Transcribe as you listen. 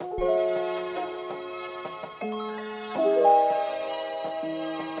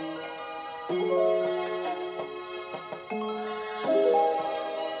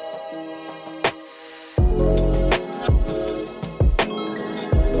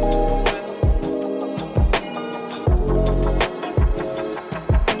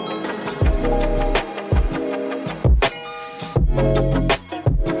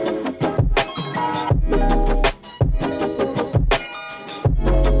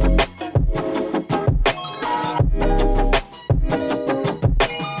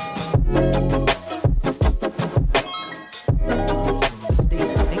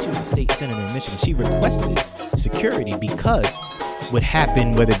because what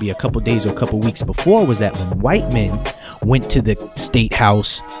happened, whether it be a couple days or a couple weeks before, was that when white men went to the state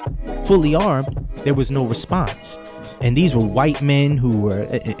house fully armed, there was no response. And these were white men who were,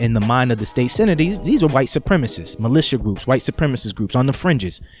 in the mind of the state senator, these were white supremacists, militia groups, white supremacist groups on the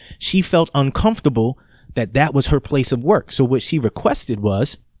fringes. She felt uncomfortable that was her place of work. So what she requested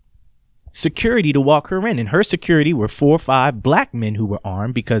was security to walk her in. And her security were 4 or 5 black men who were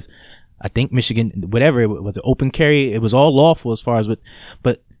armed, because I think Michigan, whatever it was, open carry, it was all lawful as far as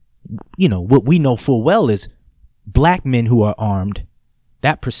but you know, what we know full well is black men who are armed,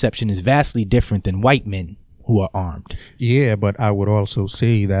 that perception is vastly different than white men who are armed. Yeah, but I would also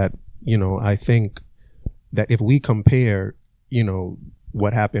say that, you know, I think that if we compare, you know,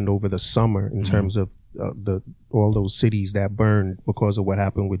 what happened over the summer in terms of all those cities that burned because of what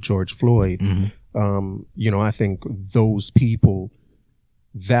happened with George Floyd, you know, I think those people,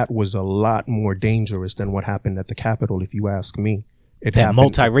 that was a lot more dangerous than what happened at the Capitol, if you ask me. That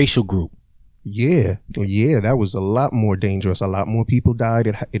multiracial group. Yeah, that was a lot more dangerous. A lot more people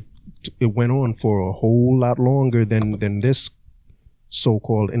died. It went on for a whole lot longer than this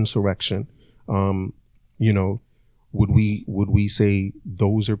so-called insurrection. You know, would we say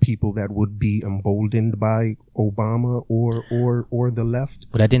those are people that would be emboldened by Obama or the left?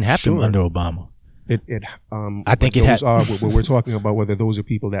 But that didn't happen under Obama. I think we're talking about whether those are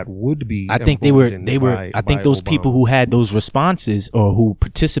people that would be. I think they were. I think those Obama. People who had those responses or who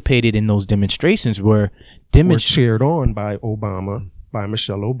participated in those demonstrations were cheered on by Obama, by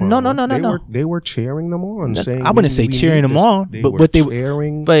Michelle Obama. No. They were cheering them on, saying. I wouldn't say cheering them on, but what they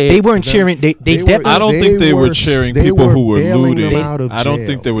cheering. They weren't cheering. They I don't think they were cheering people who were looting. I don't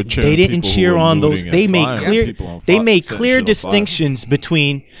think they were cheering. They didn't cheer on those. They made clear. They made clear distinctions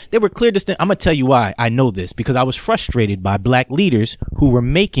between. There were clear I'm gonna tell you why I know this, because I was frustrated by black leaders who were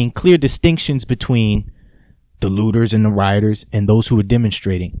making clear distinctions between the looters and the rioters and those who were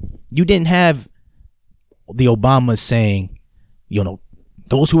demonstrating. You didn't have the Obamas saying, you know,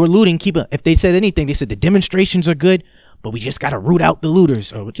 those who are looting, if they said anything, they said the demonstrations are good, but we just got to root out the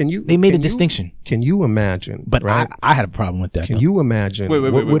looters. Or they made a distinction. Can you imagine? But right? I had a problem with that. Can you imagine? Wait.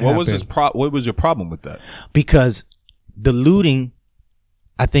 What was your problem with that? Because the looting,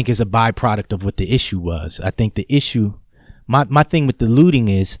 I think, is a byproduct of what the issue was. I think the issue, my thing with the looting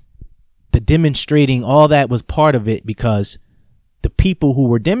is the demonstrating, all that was part of it, because the people who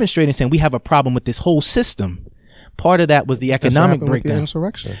were demonstrating saying we have a problem with this whole system. Part of that was the economic breakdown. The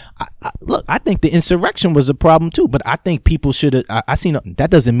insurrection. I think the insurrection was a problem too, but I think people should have. I seen that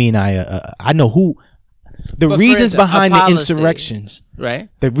doesn't mean I know who. The reasons behind the insurrections, right?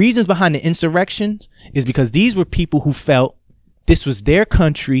 The reasons behind the insurrections is because these were people who felt this was their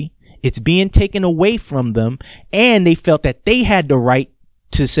country, it's being taken away from them, and they felt that they had the right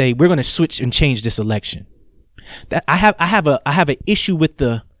to say we're going to switch and change this election. That I have an issue with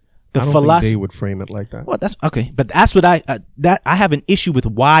the philosophy. Think they would frame it like that. Well, that's okay, but that's what I have an issue with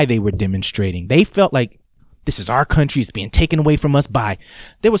why they were demonstrating. They felt like this is our country; it's being taken away from us by.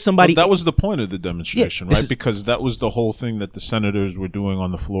 There was somebody. Well, that was the point of the demonstration, right? Because that was the whole thing that the senators were doing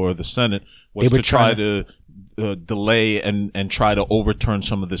on the floor of the Senate was to try to delay and try to overturn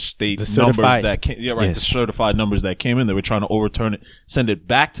some of the state numbers that came. Yeah, right. Yes. The certified numbers that came in, they were trying to overturn it, send it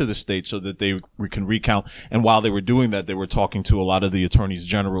back to the state so that they can recount. And while they were doing that, they were talking to a lot of the attorneys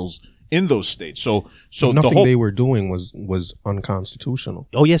generals in those states. So nothing they were doing was unconstitutional.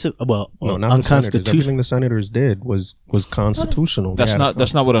 Oh yes, no, not the senators. Everything the senators did was constitutional. That's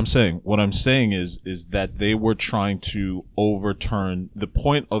not what I'm saying. What I'm saying is that they were trying to overturn. The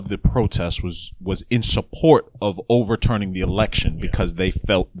point of the protest was in support of overturning the election because they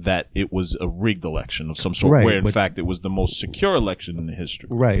felt that it was a rigged election of some sort, where in fact it was the most secure election in the history.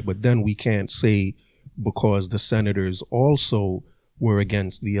 Right, but then we can't say because the senators also were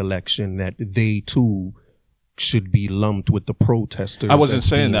against the election that they too should be lumped with the protesters. I wasn't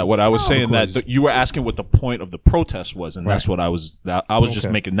saying that. What I was saying that you were asking what the point of the protest was, and that's what I was just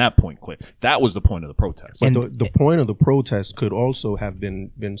making that point clear. That was the point of the protest. But the point of the protest could also have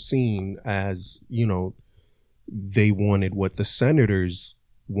been seen as, you know, they wanted what the senators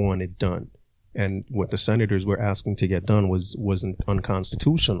wanted done. And what the senators were asking to get done wasn't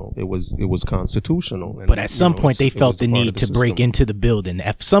unconstitutional. It was constitutional. And, but at some point, they felt the need to break into the building.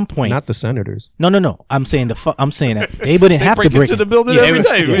 At some point, not the senators. No. I'm saying that they wouldn't have to break into the building every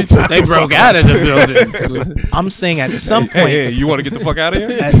day. They broke out of the building. I'm saying at some point, hey, you want to get the fuck out of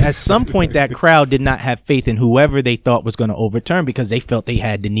here? At some point, that crowd did not have faith in whoever they thought was going to overturn because they felt they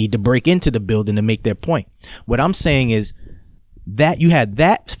had the need to break into the building to make their point. What I'm saying is that you had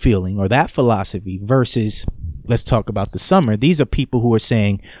that feeling or that philosophy versus, let's talk about the summer. These are people who are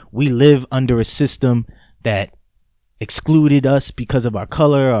saying we live under a system that excluded us because of our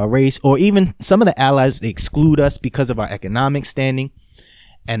color, our race, or even some of the allies, they exclude us because of our economic standing.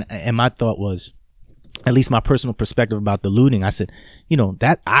 And my thought was, at least my personal perspective about the looting, I said, you know,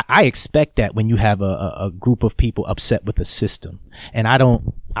 that I expect that when you have a group of people upset with the system. And I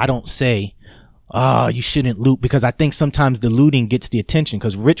don't say, you shouldn't loot, because I think sometimes the looting gets the attention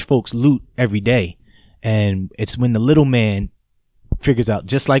because rich folks loot every day. And it's when the little man figures out,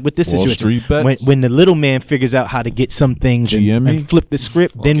 just like with this situation, when the little man figures out how to get some things and flip the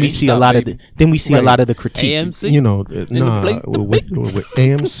script, then we see a lot of the critique. AMC? You know, with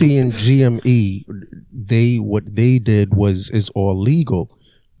AMC and GME, what they did is all legal.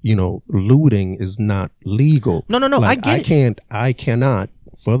 You know, looting is not legal. No, like, I get it. I cannot,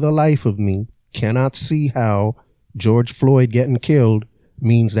 for the life of me, cannot see how George Floyd getting killed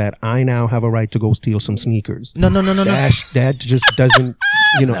means that I now have a right to go steal some sneakers. No. That just doesn't,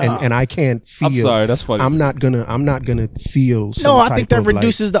 you know, and I can't feel. I'm sorry, that's funny. I'm not gonna feel some I think that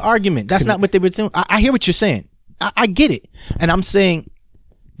reduces the argument. That's not what they were doing. I hear what you're saying. I get it. And I'm saying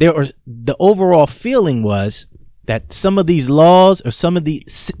the overall feeling was that some of these laws or some of the,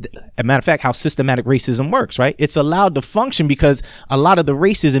 as a matter of fact, how systematic racism works, right? It's allowed to function because a lot of the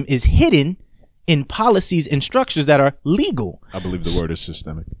racism is hidden in policies and structures that are legal. I believe the word is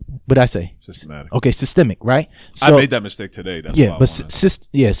systemic. What'd I say? Systematic. Okay, systemic, right? So, I made that mistake today. That's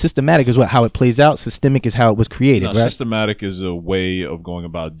systematic is how it plays out. Systemic is how it was created, right? Systematic is a way of going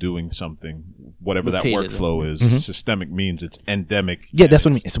about doing something, whatever that workflow is. Mm-hmm. Systemic means it's endemic. Yeah, that's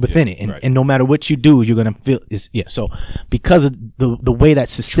what I mean. It's within it. And, and no matter what you do, you're going to feel so because of the way that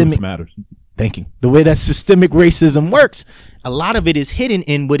systemic Truth matters. Thank you. The way that systemic racism works, a lot of it is hidden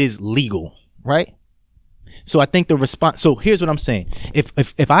in what is legal. Right. So I think the response. So here's what I'm saying.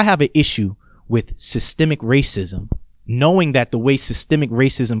 If I have an issue with systemic racism, knowing that the way systemic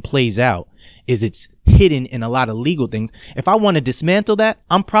racism plays out is it's hidden in a lot of legal things. If I want to dismantle that,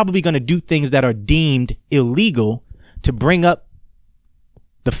 I'm probably going to do things that are deemed illegal to bring up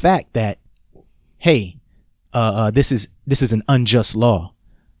the fact that, hey, this is an unjust law.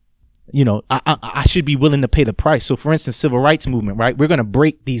 You know, I should be willing to pay the price. So, for instance, civil rights movement, right? We're going to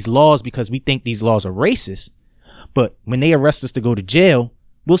break these laws because we think these laws are racist. But when they arrest us to go to jail,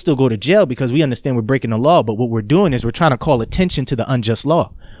 we'll still go to jail because we understand we're breaking the law. But what we're doing is we're trying to call attention to the unjust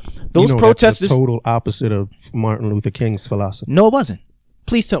law. Those protesters. That's the total opposite of Martin Luther King's philosophy. No, it wasn't.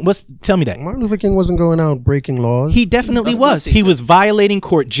 Please tell me that. Martin Luther King wasn't going out breaking laws. He definitely was. He was violating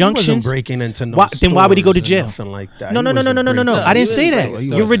court junctions. He wasn't breaking into then why would he go to jail? Nothing like that. No. I didn't say that.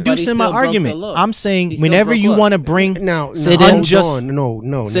 You're reducing my argument. I'm saying whenever you want to bring unjust.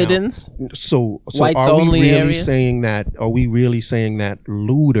 No. Sit-ins. So whites are we only really areas? saying that? Are we really saying that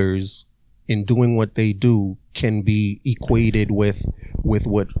looters, in doing what they do, can be equated with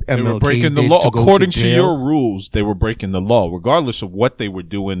what MLK they were breaking the did law to go according to to jail? your rules? They were breaking the law, regardless of what they were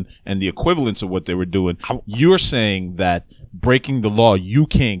doing and the equivalence of what they were doing. You're saying that breaking the law you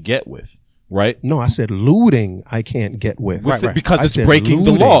can't get with, right? No, I said looting I can't get with. Right. Because it's breaking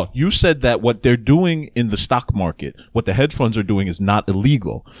the law. You said that what they're doing in the stock market, what the hedge funds are doing, is not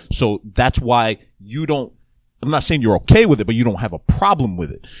illegal. So that's why you don't. I'm not saying you're okay with it, but you don't have a problem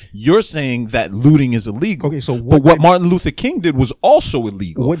with it. You're saying that looting is illegal. Okay, so what Martin Luther King did was also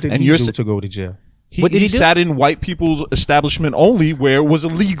illegal. What did he do to go to jail? He sat in white people's establishment only, where it was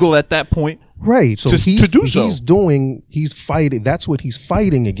illegal at that point. Right. So he's fighting. That's what he's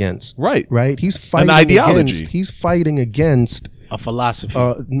fighting against. Right. Right. He's fighting an ideology. He's fighting against a philosophy.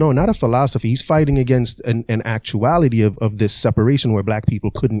 No, not a philosophy. He's fighting against an actuality of this separation where black people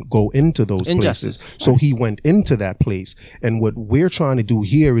couldn't go into those Injustice. places. So he went into that place. And what we're trying to do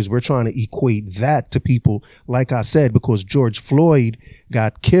here is we're trying to equate that to people, like I said, because George Floyd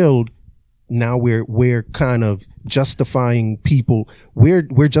got killed. Now we're kind of justifying people.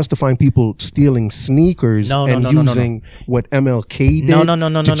 We're justifying people stealing sneakers using what MLK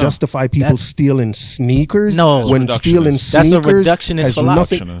did to justify people stealing sneakers. No, when stealing sneakers, that's a reductionist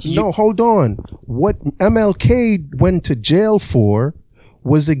philosophy. No, hold on. What MLK went to jail for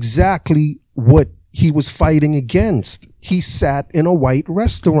was exactly what he was fighting against. He sat in a white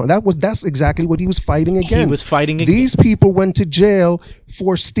restaurant. That's exactly what he was fighting against. He was fighting against. These people went to jail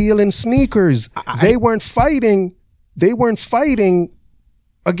for stealing sneakers. They weren't fighting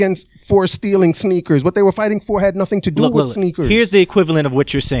for stealing sneakers. What they were fighting for had nothing to do with sneakers. Here's the equivalent of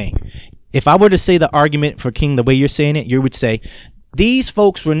what you're saying. If I were to say the argument for King the way you're saying it, you would say these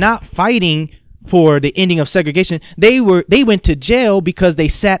folks were not fighting for the ending of segregation. They went to jail because they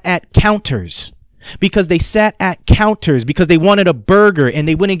sat at counters. because they sat at counters because they wanted a burger and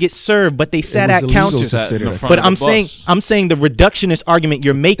they wouldn't get served, but they sat at counters. But I'm saying the reductionist argument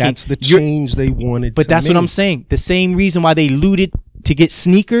you're making. That's the change they wanted. But that's what I'm saying. The same reason why they looted to get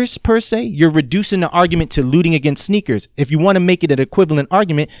sneakers per se, you're reducing the argument to looting against sneakers. If you want to make it an equivalent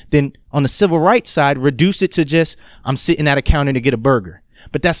argument, then on the civil rights side, reduce it to just I'm sitting at a counter to get a burger.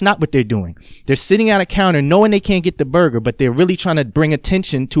 But that's not what they're doing. They're sitting at a counter knowing they can't get the burger, but they're really trying to bring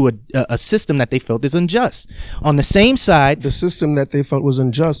attention to a system that they felt is unjust. On the same side, the system that they felt was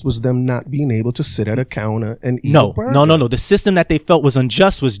unjust was them not being able to sit at a counter and eat a burger. No. The system that they felt was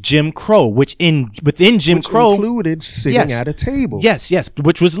unjust was Jim Crow, within Jim Crow included sitting at a table. Yes,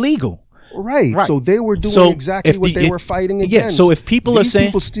 which was legal. Right. So they were doing exactly what they were fighting against. Yeah. So if people are saying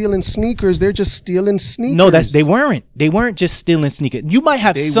people stealing sneakers, they're just stealing sneakers. No, they weren't. They weren't just stealing sneakers. You might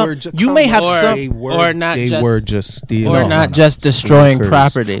have some. They were just stealing. Or not just destroying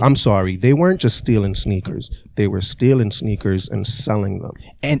property. I'm sorry. They weren't just stealing sneakers. They were stealing sneakers and selling them.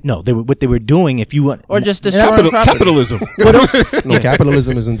 And no, what they were doing. If you want, or just destroying capitalism. No,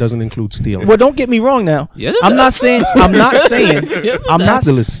 capitalism doesn't include stealing. Well, don't get me wrong. Now, yes, I'm not saying.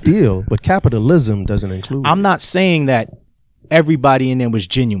 Capitalists steal, but capitalism doesn't include. I'm not saying that everybody in there was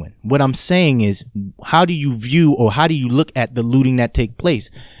genuine. What I'm saying is, how do you view or how do you look at the looting that take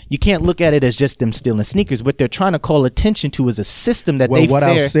place? You can't look at it as just them stealing sneakers. What they're trying to call attention to is a system that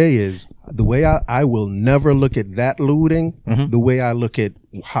I'll say is the way I will never look at that looting the way I look at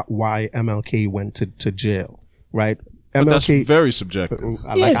why MLK went to jail, right? But that's very subjective.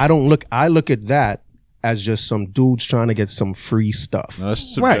 I look at that as just some dudes trying to get some free stuff. No,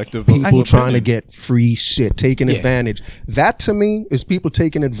 that's subjective. Right. People trying to get free shit, taking advantage. That to me is people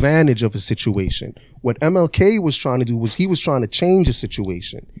taking advantage of a situation. What MLK was trying to do was he was trying to change a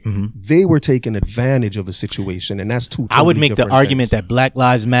situation. Mm-hmm. They were taking advantage of a situation, and that's two totally I would make the argument things. that Black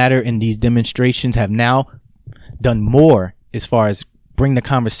Lives Matter and these demonstrations have now done more as far as bring the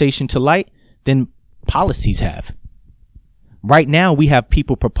conversation to light than policies have. Right now, we have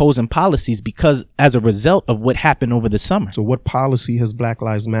people proposing policies because as a result of what happened over the summer. So what policy has Black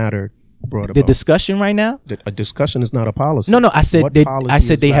Lives Matter brought about? The discussion right now? A discussion is not a policy. No, I said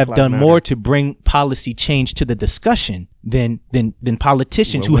they have done more to bring policy change to the discussion than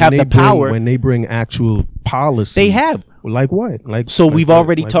politicians who have the power. When they bring actual policy. They have. Like what? We've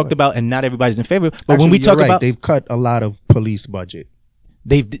already talked about, and not everybody's in favor, but when we talk about. They've cut a lot of police budget.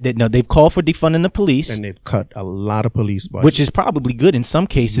 They've called for defunding the police, and they've cut a lot of police budget, which is probably good in some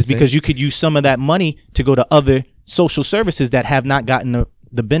cases because you could use some of that money to go to other social services that have not gotten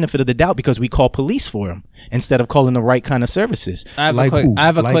the benefit of the doubt because we call police for them instead of calling the right kind of services. I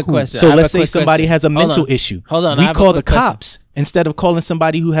have a quick question. So let's say somebody has a mental issue. Hold on, we call the cops instead of calling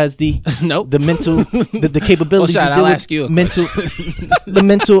somebody who has the the mental the capability to deal with the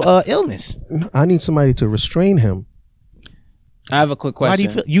mental illness. I need somebody to restrain him. I have a quick question. Why do you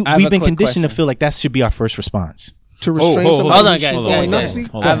feel we've been conditioned to feel like that should be our first response? To restrain somebody. Hold on, guys.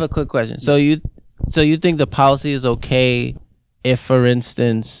 I have a quick question. So you think the policy is okay if, for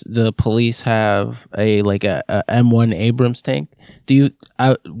instance, the police have a M1 Abrams tank?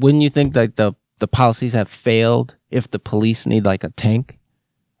 Wouldn't you think that the policies have failed if the police need like a tank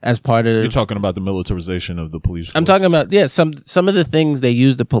as part of? You're talking about the militarization of the police force. I'm talking about some of the things they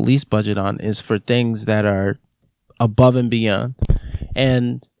use the police budget on is for things that are above and beyond,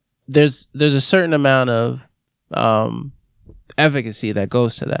 and there's a certain amount of efficacy that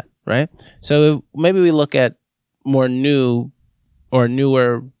goes to that, right? So maybe we look at more newer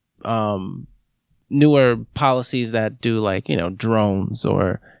policies that do drones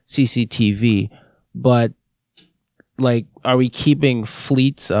or CCTV, but are we keeping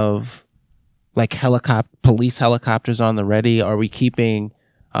fleets of police helicopters on the ready? Are we keeping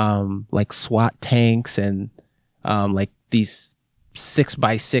SWAT tanks and these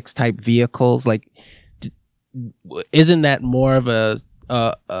 6x6 type vehicles? Isn't that more of a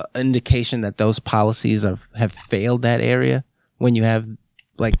indication that those policies have failed that area when you have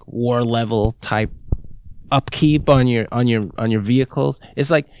war level type upkeep on your vehicles?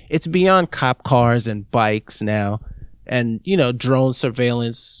 It's beyond cop cars and bikes now, and drone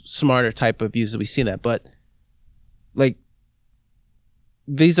surveillance, smarter type of views. We see that, but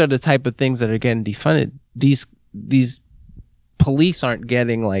these are the type of things that are getting defunded. These police aren't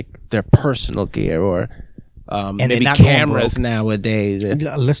getting their personal gear or maybe cameras nowadays.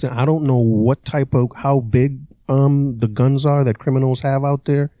 Listen, I don't know how big the guns are that criminals have out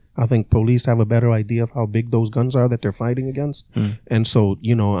there. I think police have a better idea of how big those guns are that they're fighting against. And so,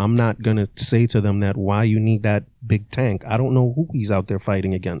 I'm not going to say to them that why you need that big tank. I don't know who he's out there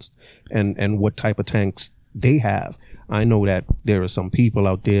fighting against and what type of tanks they have. I know that there are some people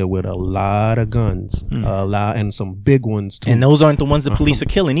out there with a lot of guns, and some big ones too. And those aren't the ones the police are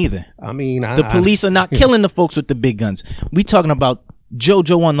killing either. I mean, the police are not killing the folks with the big guns. We talking about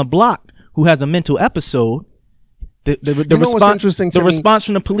JoJo on the block who has a mental episode. The response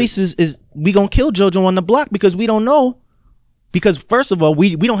from the police is we gonna kill JoJo on the block because we don't know. Because first of all,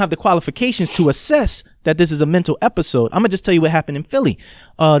 we don't have the qualifications to assess that this is a mental episode. I'm gonna just tell you what happened in Philly,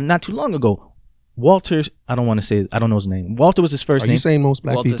 not too long ago. Walter, I don't know his name. Walter was his first name. Are you saying most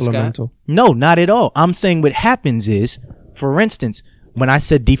black people are mental? No, not at all. I'm saying what happens is, for instance, when I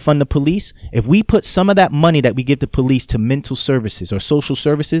said defund the police, if we put some of that money that we give the police to mental services or social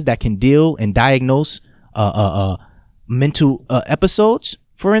services that can deal and diagnose mental episodes,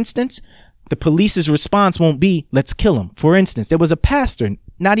 for instance, the police's response won't be, let's kill him. For instance, there was a pastor,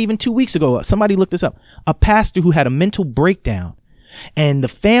 not even 2 weeks ago, somebody looked this up, a pastor who had a mental breakdown. And the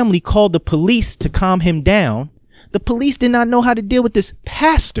family called the police to calm him down. The police did not know how to deal with this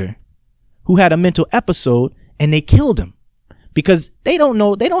pastor who had a mental episode, and they killed him because they don't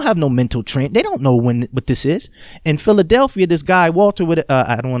know. They don't have no mental train. They don't know what this is. In Philadelphia, this guy, Walter,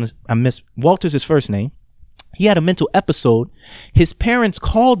 Walter's his first name. He had a mental episode. His parents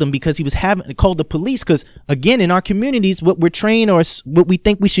called him because he was called the police. Because again, in our communities, what we're trained or what we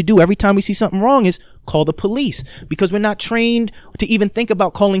think we should do every time we see something wrong is call the police, because we're not trained to even think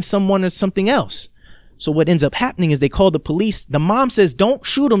about calling someone or something else. So what ends up happening is they call the police. The mom says, don't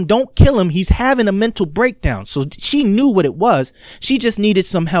shoot him. Don't kill him. He's having a mental breakdown. So she knew what it was. She just needed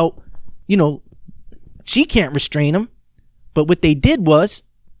some help. She can't restrain him. But what they did was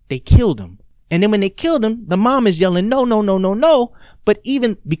they killed him. And then when they killed him, the mom is yelling, no, no, no, no, no. But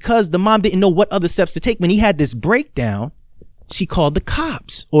even because the mom didn't know what other steps to take, when he had this breakdown, she called the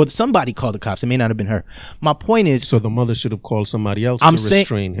cops, or somebody called the cops. It may not have been her. My point is, so the mother should have called somebody else to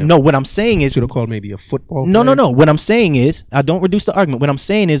restrain him. No, what I'm saying is, should have called maybe a football player. No. What I'm saying is, I don't reduce the argument. What I'm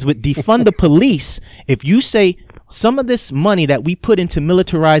saying is, with defund the police, if you say some of this money that we put into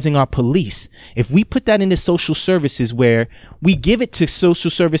militarizing our police, if we put that into social services, where we give it to social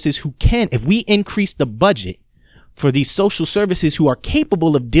services who can, if we increase the budget for these social services who are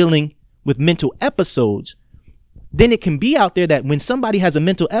capable of dealing with mental episodes, then it can be out there that when somebody has a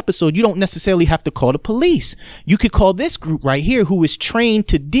mental episode, you don't necessarily have to call the police. You could call this group right here who is trained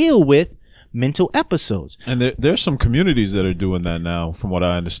to deal with mental episodes. And there's some communities that are doing that now, from what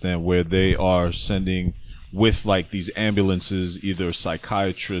I understand, where they are sending with like these ambulances, either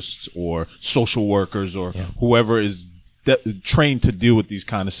psychiatrists or social workers or whoever is trained to deal with these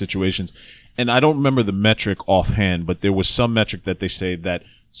kind of situations. And I don't remember the metric offhand, but there was some metric that they say that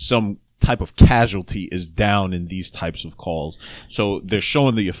some type of casualty is down in these types of calls. So they're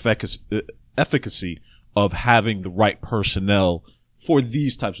showing the efficacy of having the right personnel for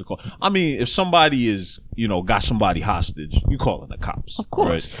these types of calls. I mean, if somebody is, got somebody hostage, you call in the cops. Of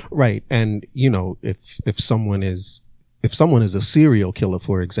course. Right. And, if someone is a serial killer,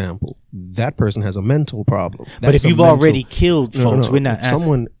 for example, that person has a mental problem. But if you've already killed folks, we're not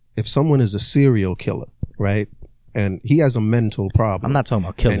asking. If someone is a serial killer, right, and he has a mental problem. I'm not talking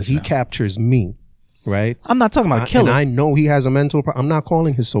about killers. And he captures me, right? I'm not talking about killing. And I know he has a mental problem. I'm not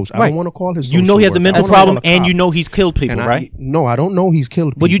calling his social. Right. I don't want to call his social. You know he has a mental problem, and you know he's killed people, right? No, I don't know he's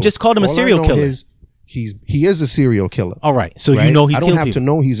killed people. Well, you just called him a serial killer. He is a serial killer. All right. So right? You know he killed people.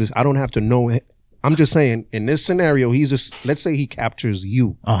 I don't have to know. I'm just saying, in this scenario, let's say he captures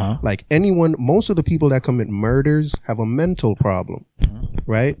you. Like anyone, most of the people that commit murders have a mental problem,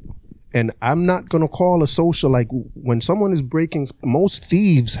 right? And I'm not going to call a social, like when someone is most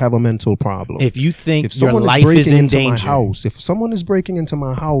thieves have a mental problem. If you think your life is in danger. If someone is breaking into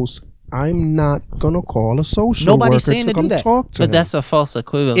my house, I'm not going to call a social worker to come talk to him. But that's a false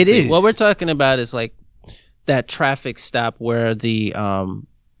equivalency. It is. What we're talking about is like that traffic stop where the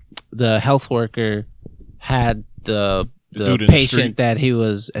health worker had the patient that he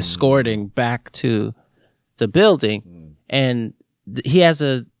was escorting back to the building, and he has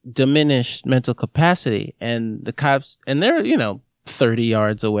a diminished mental capacity, and the cops, and they're 30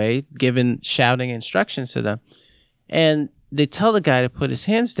 yards away shouting instructions to them, and they tell the guy to put his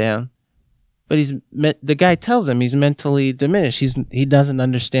hands down, but the guy tells him he's mentally diminished. He doesn't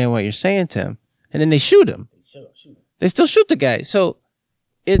understand what you're saying to him, and then they shoot him. They still shoot the guy. So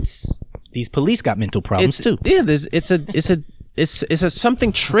these police got mental problems too. Yeah, it's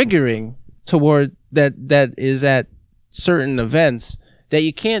something triggering toward that is at certain events that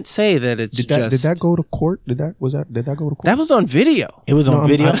you can't say that it's did that go to court? Did that go to court? That was on video. It was on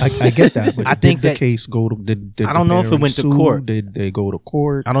video. I get that, but I think the case go to? Did I don't know if it went to court. Did they go to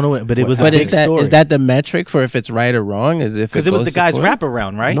court? I don't know, but it was a big story. Is that the metric for if it's right or wrong? As if because it was the guy's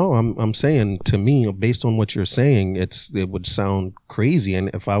wraparound, right? No, I'm saying, to me, based on what you're saying, it would sound crazy, and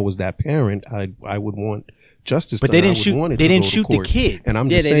if I was that parent, I would want justice. But they didn't shoot. They didn't shoot the kid. And I'm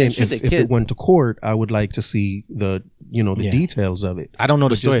just saying, if it went to court, I would like to see the details of it. I don't know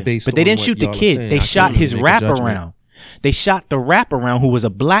the story, but they didn't shoot the kid. They shot his wraparound. They shot the wraparound, who was a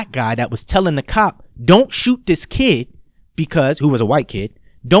black guy that was telling the cop, "Don't shoot this kid," who was a white kid.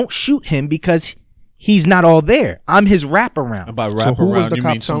 Don't shoot him because he's not all there. I'm his wraparound. And by wraparound, you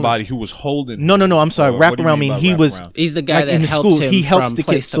mean somebody who was holding? No. I'm sorry. Wraparound mean he was. He's the guy that helps him. He helps the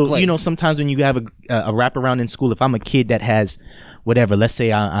kid. So sometimes when you have a wraparound in school, if I'm a kid that has whatever, let's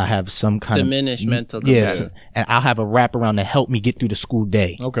say I have some kind diminished mental capacity, and I'll have a wraparound to help me get through the school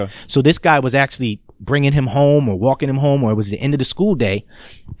day. Okay. So this guy was actually bringing him home or walking him home, or it was the end of the school day,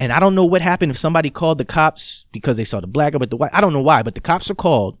 and I don't know what happened if somebody called the cops because they saw the black guy, but the white. I don't know why, but the cops are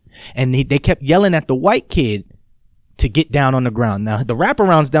called. And they kept yelling at the white kid to get down on the ground. Now, the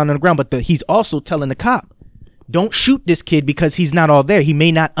wraparound's down on the ground, but he's also telling the cop, don't shoot this kid because he's not all there. He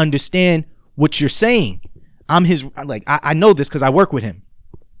may not understand what you're saying. I know this because I work with him.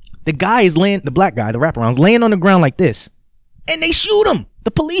 The guy is laying, the black guy, the wraparound's laying on the ground like this. And they shoot him.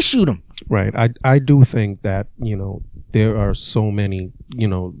 The police shoot him. Right. I do think that, there are so many,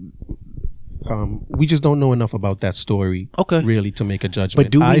 we just don't know enough about that story, really, to make a judgment.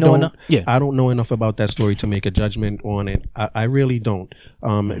 But do we know enough? Yeah. I don't know enough about that story to make a judgment on it. I really don't.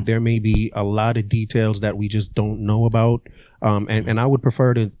 There may be a lot of details that we just don't know about, and I would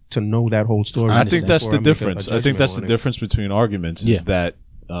prefer to know that whole story. I think that's the difference. I think that's the difference between arguments is that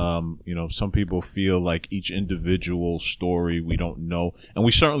some people feel like each individual story we don't know, and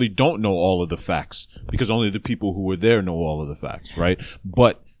we certainly don't know all of the facts because only the people who were there know all of the facts, right?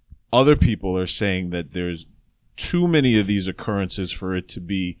 But other people are saying that there's too many of these occurrences for it to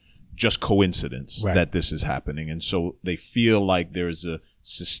be just coincidence that this is happening. And so they feel like there's a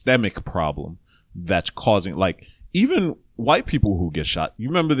systemic problem that's causing, like, even white people who get shot. You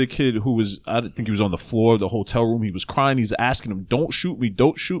remember the kid who was, I think he was on the floor of the hotel room. He was crying. He's asking him, don't shoot me,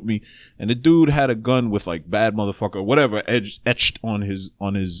 don't shoot me. And the dude had a gun with like bad motherfucker or whatever etched on his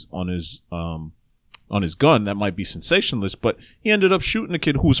gun. That might be sensationalist, but he ended up shooting a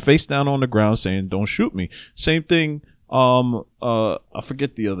kid who was face down on the ground saying, don't shoot me. Same thing. I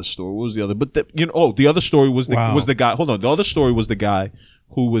forget the other story. What was the other? But the other story was the guy. Hold on. The other story was the guy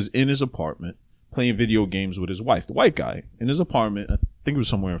who was in his apartment playing video games with his wife. The white guy in his apartment. I think it was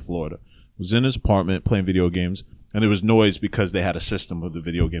somewhere in Florida. Was in his apartment playing video games, and there was noise because they had a system of the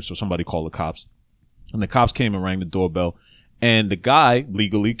video game. So somebody called the cops, and the cops came and rang the doorbell, and the guy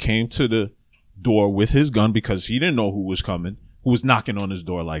legally came to the door with his gun because he didn't know who was coming, who was knocking on his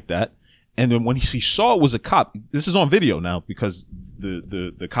door like that. And then when he saw it was a cop, this is on video now because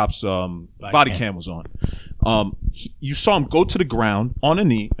the cop's body cam was on. You saw him go to the ground on a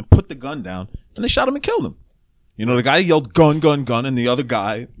knee and put the gun down, and they shot him and killed him. The guy yelled gun, gun, gun, and the other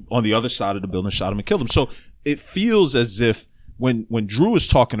guy on the other side of the building shot him and killed him. So it feels as if when Drew is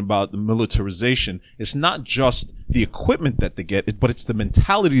talking about the militarization, it's not just the equipment that they get, but it's the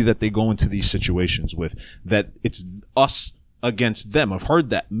mentality that they go into these situations with, that it's us against them. I've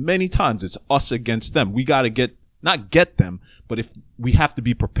heard that many times. It's us against them. We got to not get them, but if we have to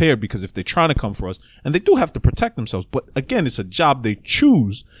be prepared, because if they're trying to come for us, and they do have to protect themselves, but again, it's a job they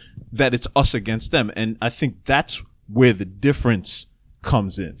choose, that it's us against them. And I think that's where the difference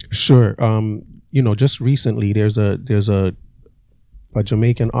comes in. Sure. Just recently there's a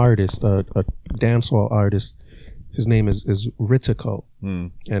Jamaican artist, a dancehall artist. His name is Ritico,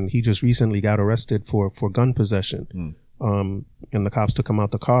 and he just recently got arrested for gun possession. And the cops took him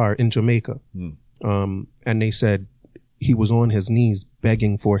out the car in Jamaica, and they said he was on his knees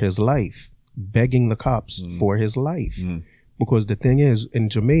begging for his life, begging the cops for his life. Because the thing is, in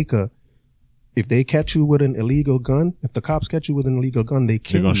Jamaica, if they catch you with an illegal gun, if the cops catch you with an illegal gun, they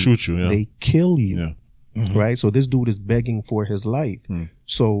kill you. They're gonna shoot you. Yeah. They kill you. Yeah. Mm-hmm. Right? So this dude is begging for his life.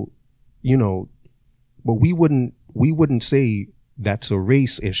 So, but we wouldn't say that's a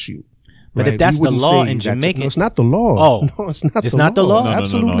race issue. But right? if that's the law in Jamaica, no, it's not the law. Oh, no, it's not. It's not the law. No,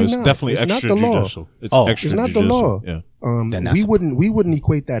 Absolutely it's not. Definitely it's extrajudicial. not the law. It's not the law. Yeah. We wouldn't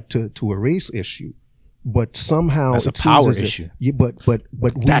equate that to a race issue, but somehow that's a it power seems issue. But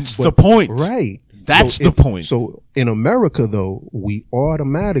that's the point, right? That's the point. So in America, though, we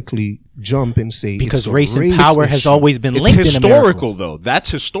automatically jump and say because it's race and power has always been linked. It's historical, though. That's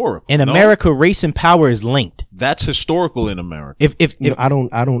historical. In America, race and power is linked. That's historical in America. If I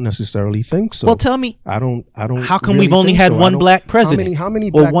don't necessarily think so. Well, tell me. I don't. How come we've only had one black president? How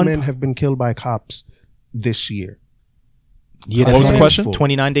many black men have been killed by cops this year? Yeah, what was the question?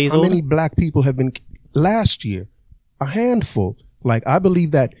 29 days old. How many black people have been last year? A handful. Like, I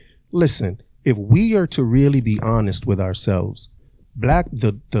believe that. Listen, if we are to really be honest with ourselves,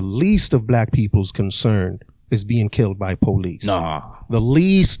 the least of black people's concern is being killed by police. Nah. The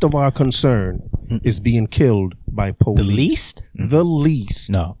least of our concern is being killed by police. The least? The least.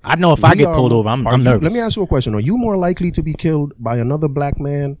 No. I know if I get pulled over, I'm nervous. Let me ask you a question. Are you more likely to be killed by another black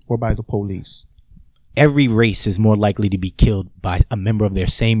man or by the police? Every race is more likely to be killed by a member of their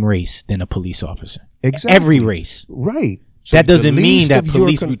same race than a police officer. Exactly. Every race. Right. So that doesn't mean that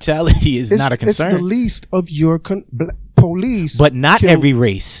police brutality is not a concern. It's the least of your police. But not every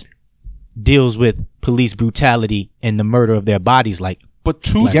race deals with police brutality and the murder of their bodies like. But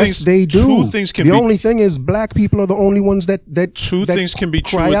yes, they do. Two things can the only thing is black people are the only ones that things can be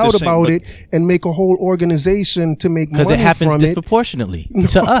cry out about it and make a whole organization to make money from it. Because it happens disproportionately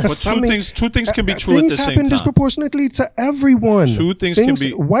to us. But two things can be true at the same time. Things happen disproportionately to everyone. Two things can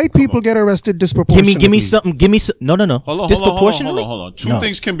be. White people get arrested disproportionately. Give me something. No. Hold on. Disproportionately. Hold on. Two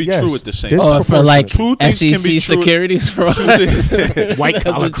things can be true at the same time. Oh, for like two things SEC can be securities fraud. White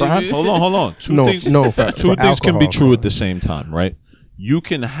collar crime. Hold on. Two things can be true at the same time, right? You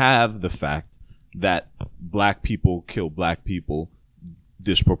can have the fact that black people kill black people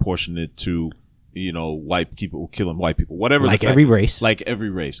disproportionate to, white people killing white people, whatever. Like every race. Like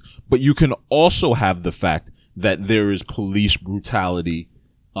every race. But you can also have the fact that there is police brutality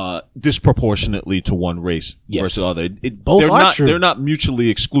disproportionately to one race versus the other. They're not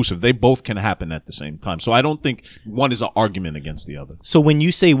mutually exclusive. They both can happen at the same time. So I don't think one is an argument against the other. So when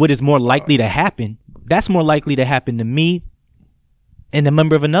you say what is more likely to happen, that's more likely to happen to me and a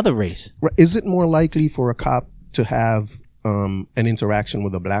member of another race. Is it more likely for a cop to have an interaction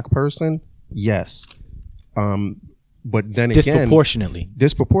with a black person? Yes. But then disproportionately.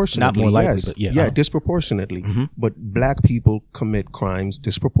 Not more likely, yes. But yeah. Disproportionately. Mm-hmm. But black people commit crimes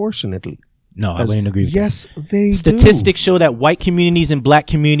disproportionately. No, I wouldn't agree with that. They Statistics show that white communities and black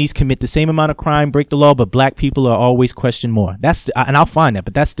communities commit the same amount of crime, break the law, but black people are always questioned more. And I'll find that,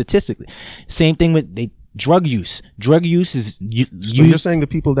 but that's statistically. Same thing with drug use. Drug use is So you're saying the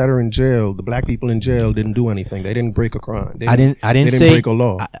people that are in jail, the black people in jail, didn't do anything. They didn't break a crime. I didn't say break a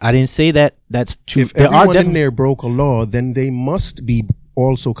law. I didn't say that. That's true. If everyone in there broke a law, then they must be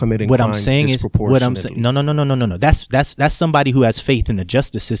also committing crimes. What I'm saying. No. That's somebody who has faith in the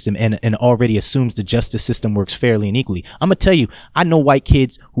justice system and already assumes the justice system works fairly and equally. I'm gonna tell you, I know white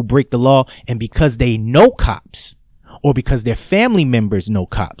kids who break the law, and because they know cops, or because their family members know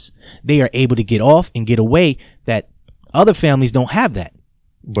cops, they are able to get off and get away that other families don't have that.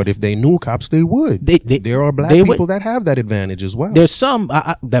 But if they knew cops, they would. There are black people that have that advantage as well. There's some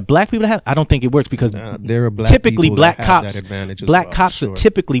that black people have. I don't think it works because there are typically black cops. Black cops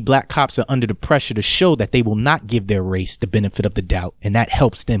are under the pressure to show that they will not give their race the benefit of the doubt, and that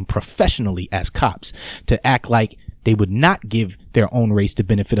helps them professionally as cops to act like they would not give their own race the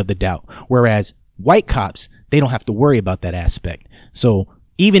benefit of the doubt. Whereas white cops, they don't have to worry about that aspect. So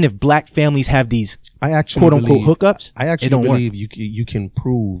even if black families have these quote unquote hookups, I actually believe you can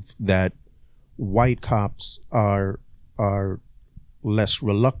prove that white cops are less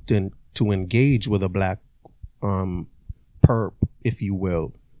reluctant to engage with a black perp, if you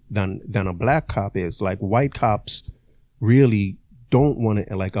will, than a black cop is. Like, white cops really don't want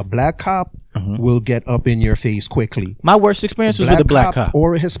to, like, a black cop will get up in your face quickly. My worst experience was with a black cop.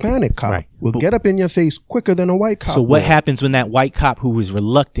 Or a Hispanic cop will get up in your face quicker than a white cop. So what happens when that white cop who is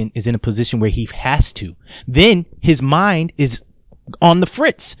reluctant is in a position where he has to? Then his mind is on the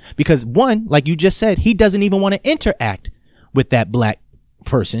fritz because, one, like you just said, he doesn't even want to interact with that black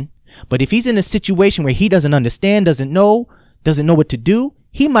person. But if he's in a situation where he doesn't understand, doesn't know what to do,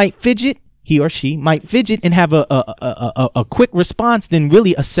 he might fidget. He or she might fidget and have a quick response than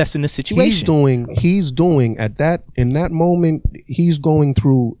really assessing the situation. He's doing in that moment, he's going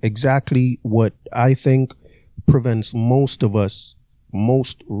through exactly what I think prevents most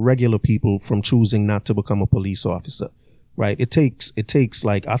regular people from choosing not to become a police officer, right? It takes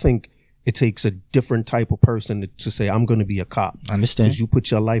I think it takes a different type of person to say, I'm going to be a cop. I understand. Because you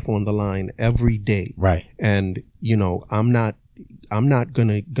put your life on the line every day. Right. And, I'm not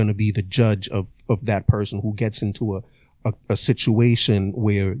gonna be the judge of that person who gets into a situation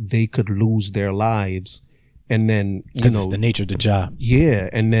where they could lose their lives, and then it's the nature of the job. Yeah,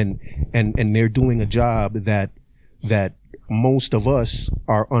 and then and they're doing a job that most of us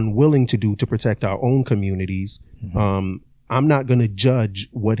are unwilling to do to protect our own communities. I'm not going to judge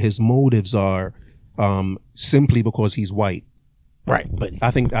what his motives are simply because he's white. Right, but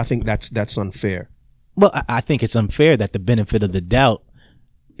I think that's unfair. Well, I think it's unfair that the benefit of the doubt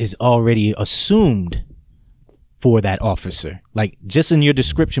is already assumed for that officer. Like, just in your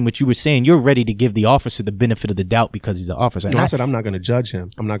description, what you were saying, you're ready to give the officer the benefit of the doubt because he's an officer. No, I said I'm not going to judge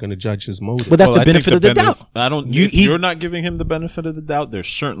him. I'm not going to judge his motive. But that's the benefit of the doubt. If you're not giving him the benefit of the doubt, they're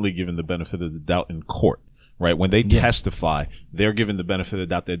certainly giving the benefit of the doubt in court, right? When they testify, they're given the benefit of the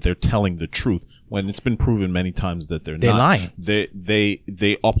doubt that they're telling the truth. When it's been proven many times that they're not lying.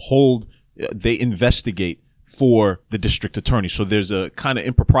 They uphold, they investigate for the district attorney. So there's a kind of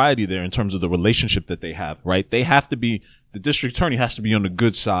impropriety there in terms of the relationship that they have, right? The district attorney has to be on the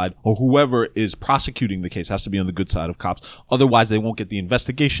good side, or whoever is prosecuting the case has to be on the good side of cops. Otherwise, they won't get the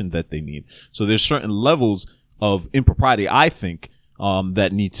investigation that they need. So there's certain levels of impropriety, I think,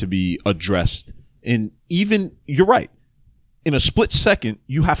 that need to be addressed. And even, you're right, in a split second,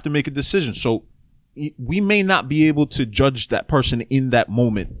 you have to make a decision. So we may not be able to judge that person in that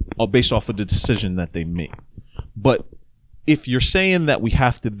moment or based off of the decision that they make. But if you're saying that we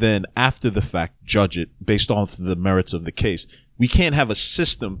have to then, after the fact, judge it based on the merits of the case, we can't have a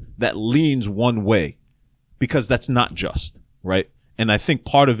system that leans one way, because that's not just, right? And I think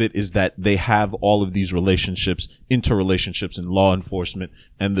part of it is that they have all of these relationships, interrelationships in law enforcement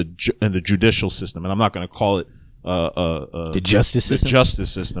and the judicial system. And I'm not going to call it the justice system. The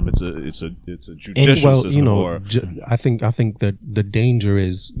justice system. It's a judicial system. I think that the danger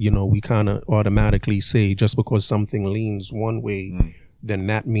is, we kind of automatically say just because something leans one way, then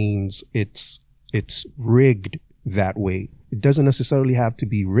that means it's rigged that way. It doesn't necessarily have to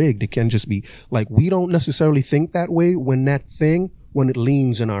be rigged. It can just be like, we don't necessarily think that way when it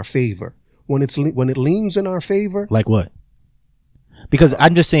leans in our favor. When it leans in our favor, like what? Because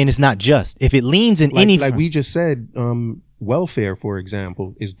I'm just saying it's not just. If it leans in like we just said, welfare, for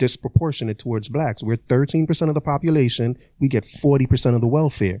example, is disproportionate towards blacks. We're 13% of the population. We get 40% of the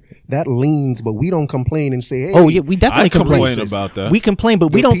welfare. That leans, but we don't complain and say, hey. Oh, yeah, we definitely complain about that. We complain,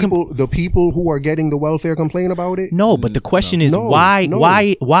 but we don't the people who are getting the welfare complain about it? No, but the question is why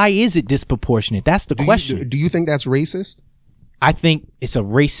is it disproportionate? That's the question. Do you think that's racist? I think it's a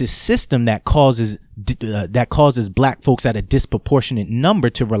racist system that causes black folks at a disproportionate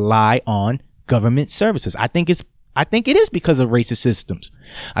number to rely on government services. I think it is because of racist systems.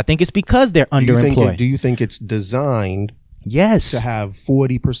 I think it's because they're underemployed. Do you think it's designed to have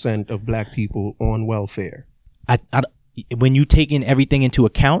 40% of black people on welfare? When you take in everything into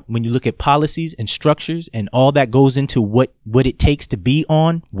account, when you look at policies and structures and all that goes into what it takes to be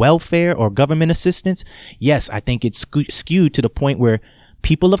on welfare or government assistance, yes, I think it's skewed to the point where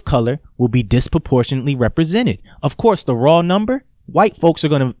people of color will be disproportionately represented. Of course, the raw number, white folks are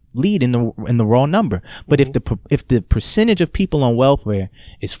going to lead in the raw number. But if the percentage of people on welfare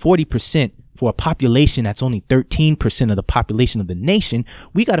is 40%, for a population that's only 13% of the population of the nation,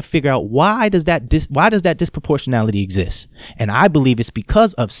 we got to figure out why does that disproportionality exist? And I believe it's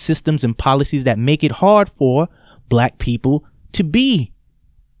because of systems and policies that make it hard for black people to be,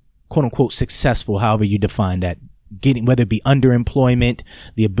 quote unquote, successful, however you define that. Whether it be underemployment,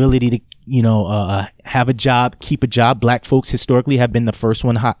 the ability to, have a job, keep a job. Black folks historically have been the first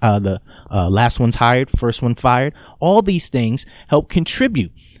one, the last one's hired, first one fired. All these things help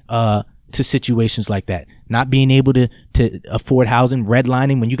contribute, to situations like that. Not being able to afford housing,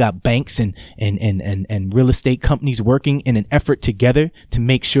 redlining when you got banks and real estate companies working in an effort together to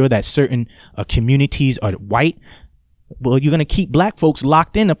make sure that certain communities are white. Well, you're going to keep black folks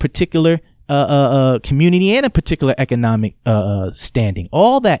locked in a particular community and a particular economic standing.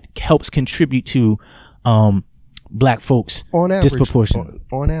 All that helps contribute to black folks disproportionate.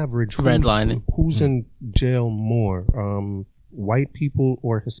 On average, redlining. Who's in jail more? White people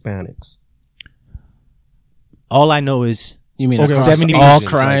or Hispanics? All I know is you mean 70 all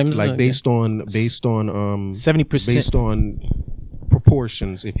crimes, like based on 70%, based on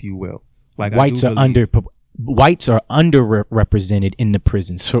proportions, if you will. Like whites are underrepresented in the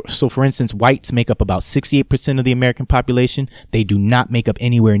prisons. So for instance, whites make up about 68% of the American population. They do not make up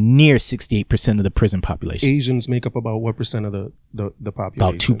anywhere near 68% of the prison population. Asians make up about what percent of the population?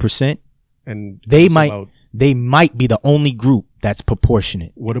 About 2%. And they might be the only group that's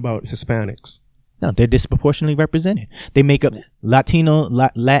proportionate. What about Hispanics? No, they're disproportionately represented. They make up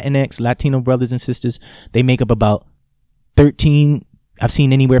Latinx, Latino brothers and sisters. They make up about 13. I've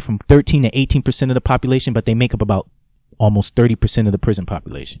seen anywhere from 13 to 18% of the population, but they make up about almost 30% of the prison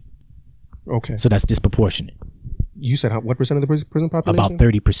population. Okay. So that's disproportionate. You said what percent of the prison population? About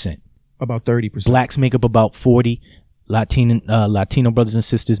 30%. About 30%. Blacks make up about 40. Latino brothers and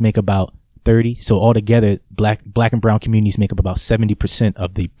sisters make about 30. So altogether, black and brown communities make up about 70%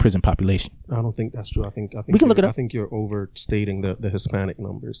 of the prison population. I don't think that's true. I think we can look it up. I think you're overstating the Hispanic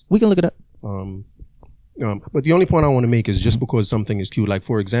numbers. We can look it up. But the only point I want to make is just because something is skewed. Like,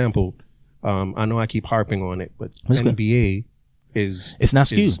 for example, I know I keep harping on it, but NBA it's not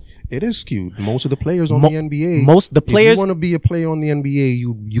skewed. It is skewed. Most of the players on the NBA, players, if you want to be a player on the NBA,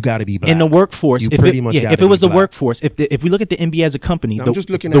 you got to be black. In the workforce. If it was the workforce, if we look at the NBA as a company, I'm just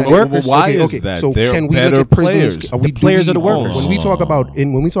looking the at workers. Why is that? So they're can we better look at players. prisons? The players are the workers. When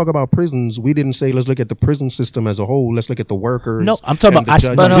we talk about prisons, we didn't say let's look at the prison system as a whole. Let's look at the workers. No, I'm talking about.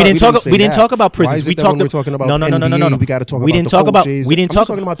 We didn't talk about prisons. We talked about no. We got to talk we didn't talk about. We didn't talk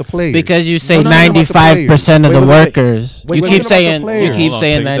about the players because you say 95% of the workers. You keep saying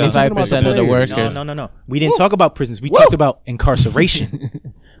 95% of the workers. No. We didn't talk about prisons. We talked about incarceration.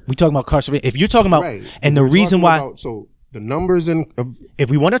 We talking about incarceration. If you're talking about, and the reason why, so the numbers if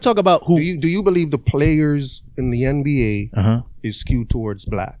we want to talk about who, do you believe the players in the NBA is skewed towards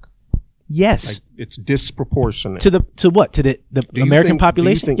black? Yes, like it's disproportionate to the American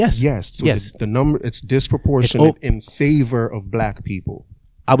population. Yes. So the number it's disproportionate in favor of black people.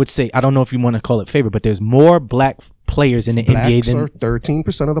 I would say, I don't know if you want to call it favor, but there's more black players in the NBA than... Blacks are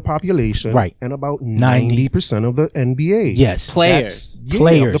 13% of the population. Right. And about 90% of the NBA. Yes. Players.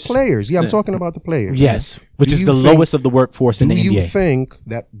 The players. Yeah, I'm talking about the players. Yes. Which is the lowest of the workforce in the NBA. Do you think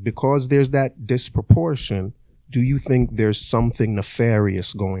that because there's that disproportion, do you think there's something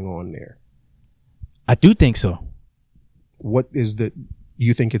nefarious going on there? I do think so. What is the...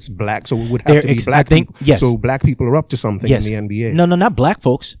 You think it's black? So it would have to be black people. Yes. So black people are up to something in the NBA. No, not black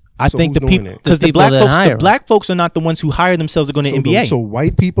folks. I think the people, because the black folks are not the ones who hire themselves to go to the NBA. So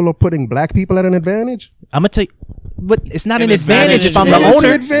white people are putting black people at an advantage? I'm gonna tell you, but it's not an advantage if I'm the owner. It's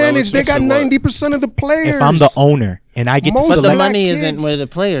an advantage. They got 90% of the players. If I'm the owner and I get to select, but the money isn't where the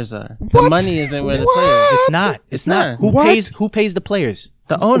players are. The money isn't where the players. It's not. Who pays the players?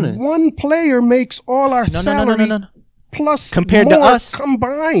 The owners. One player makes all our salary. No. Plus compared more to us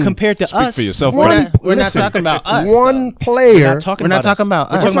combined. Compared to us. For yourself. We're not talking about us. One player. We're not talking about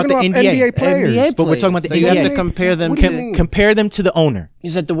us. We're talking about NBA players. But we're talking about the NBA. You have to compare them. Compare them to the owner. You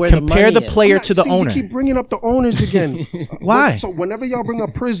said where compare the money player to the owner. You keep bringing up the owners again. Why? So whenever y'all bring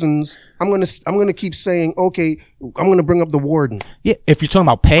up prisons, I'm gonna keep saying, okay, I'm gonna bring up the warden. Yeah, if you're talking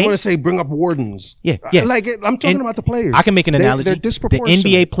about pay, I'm gonna say bring up wardens. Yeah. Like I'm talking about the players. I can make an analogy. They're disproportionate.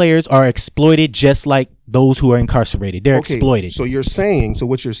 The NBA players are exploited just like those who are incarcerated. They're exploited. So what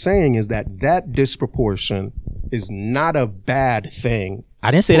you're saying is that disproportion is not a bad thing.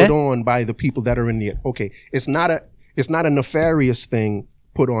 I didn't say that. Put on by the people that are in the it's not a nefarious thing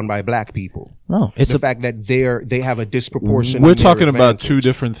put on by black people. No, it's the fact that they have a disproportion. We're talking about two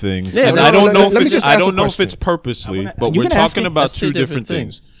different things. Yeah, I don't know if it's purposely, but we're talking about two different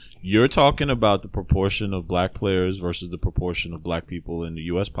things. You're talking about the proportion of black players versus the proportion of black people in the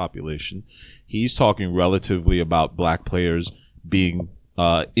U.S. population. He's talking relatively about black players being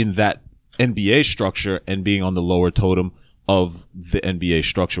in that NBA structure and being on the lower totem of the NBA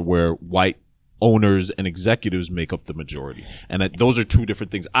structure where white owners and executives make up the majority. And that those are two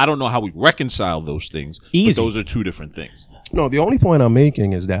different things. I don't know how we reconcile those things, but those are two different things. No, the only point I'm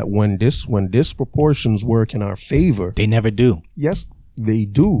making is that when disproportions work in our favor, they never do. Yes, they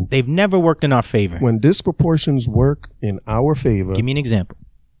do. They've never worked in our favor. When disproportions work in our favor. Give me an example.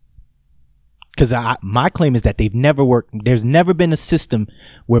 Because my claim is that they've never worked. There's never been a system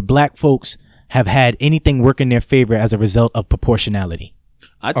where black folks have had anything work in their favor as a result of proportionality.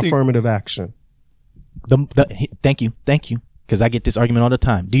 Affirmative action. Thank you. Because I get this argument all the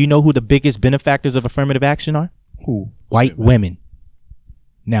time. Do you know who the biggest benefactors of affirmative action are? Who? White women.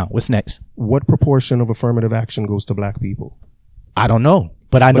 Now, what's next? What proportion of affirmative action goes to black people? I don't know.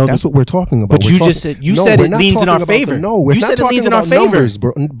 But I know that's what we're talking about. But you just said it leans in our favor. We're not talking about numbers,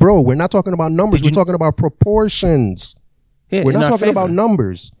 bro. We're not talking about numbers. We're talking about proportions. Yeah, we're not talking about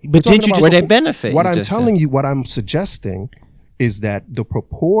numbers. But didn't you just where they benefit? What I'm telling you, what I'm suggesting is that the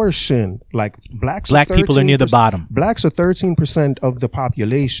proportion, like black people are near the bottom. Blacks are 13% of the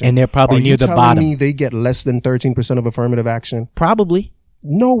population, and they're probably near the bottom. Are you telling me they get less than 13% of affirmative action? Probably.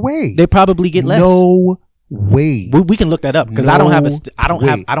 No way. They probably get less. No way. We can look that up because I don't have a stat.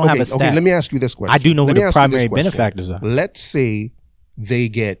 Okay, let me ask you this question. I do know who the primary benefactors are. Let's say they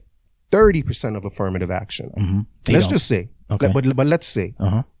get 30% of affirmative action. Mm-hmm. Let's just say. Okay. But let's say.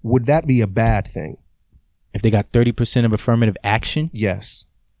 Would that be a bad thing? If they got 30% of affirmative action? Yes.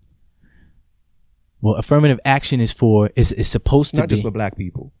 Well, affirmative action is supposed to be. Not just for black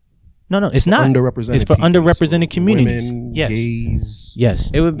people. No, it's not. Underrepresented. It's for people. underrepresented So communities. Women, Yes. gays. Yes.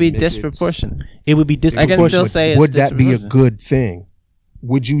 It would be Midgets. disproportionate. It would be I disproportionate. can still say it's Would that be a disproportionate. good thing?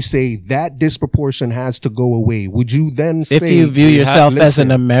 Would you say that disproportion has to go away? Would you then say, If you view yourself as an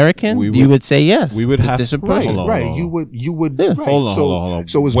listen, American, you would say yes. we would it's have- disproportionate. Hold on, right? hold on. You would. Yeah. Right. Hold on, so, hold on.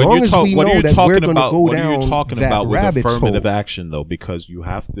 So as When long you're as we what are know you that we're talking going to about? go What are down you talking that about with rabbit affirmative hole. action, though? Because you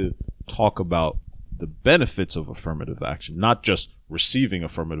have to talk about the benefits of affirmative action, not just receiving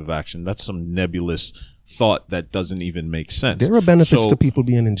affirmative action. That's some nebulous thought that doesn't even make sense. There are benefits So- to people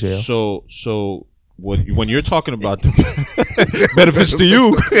being in jail. So when you're talking about the benefits to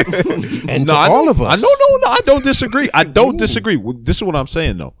you, And no, to all of us. I don't disagree. I don't disagree. This is what I'm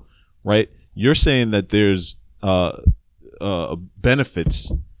saying, though, right? You're saying that there's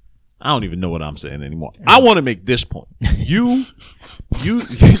benefits. I don't even know what I'm saying anymore. I want to make this point. You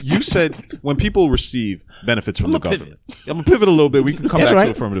said when people receive benefits from the government. I'm gonna pivot a little bit. We can come That's back right.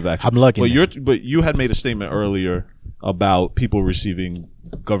 to affirmative action. I'm lucky. But you had made a statement earlier about people receiving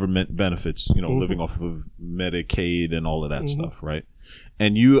government benefits, living off of Medicaid and all of that stuff, right?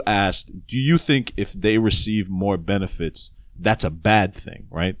 And you asked, do you think if they receive more benefits, that's a bad thing,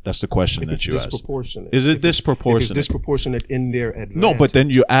 right? That's the question that you asked. Disproportionate. Is it If it's disproportionate? disproportionate in their advantage. No, but then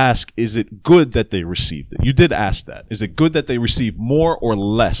you ask, is it good that they received it? You did ask that. Is it good that they receive more or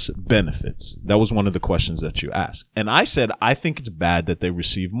less benefits? That was one of the questions that you asked. And I said, I think it's bad that they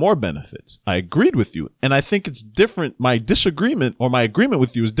receive more benefits. I agreed with you. And I think it's different. My disagreement or my agreement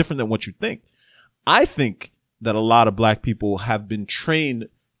with you is different than what you think. I think that a lot of black people have been trained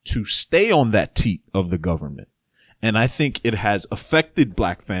to stay on that teat of the government. And I think it has affected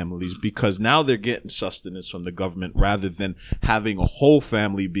black families because now they're getting sustenance from the government rather than having a whole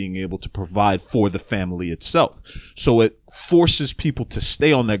family being able to provide for the family itself. So it forces people to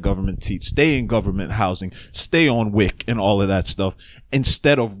stay on that government teat, stay in government housing, stay on WIC and all of that stuff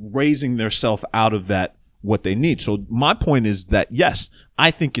instead of raising themselves out of that, what they need. So my point is that, yes, I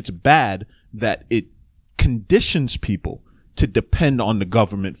think it's bad that it conditions people to depend on the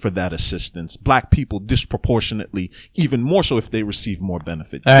government for that assistance. Black people disproportionately, even more so if they receive more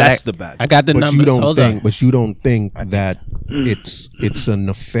benefits. All right, That's the bad. I got the But numbers. you don't Hold think. on. But you don't think that it's a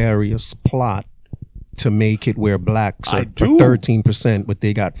nefarious plot to make it where blacks I are do. 13%, but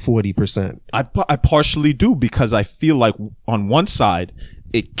they got 40%. I partially do because I feel like on one side,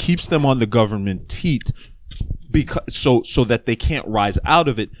 it keeps them on the government teat because so that they can't rise out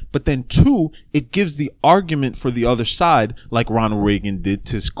of it. But then two, it gives the argument for the other side, like Ronald Reagan did,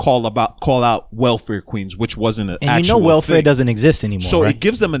 to call out welfare queens, which wasn't an and actual welfare thing. doesn't exist anymore. So right? it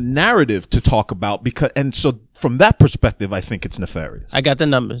gives them a narrative to talk about and so from that perspective, I think it's nefarious. I got the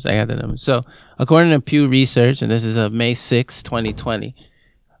numbers. So, according to Pew Research, and this is of May 6, 2020,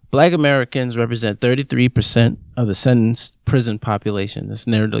 Black Americans represent 33% of the sentenced prison population. That's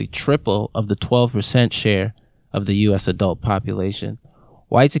nearly triple of the 12% share of the U.S. adult population.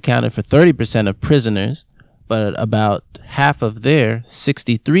 Whites accounted for 30% of prisoners, but about half of their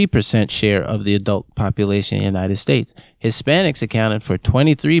 63% share of the adult population in the United States. Hispanics accounted for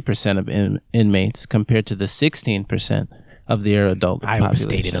 23% of inmates compared to the 16% of their adult I population.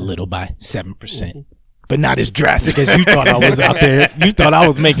 overstated a little by 7%. But not as drastic as you thought I was out there. You thought I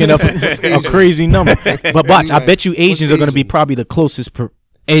was making up a crazy number. But watch, I bet you Asians are going to be probably the closest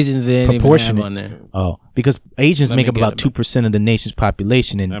Asians didn't even have proportionate. on there. Oh, because Asians Let make me up get about it back. 2% of the nation's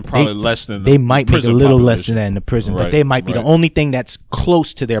population, and probably less than they the might make a prison little less population. than that in the prison, but Right, they might be the right. only thing that's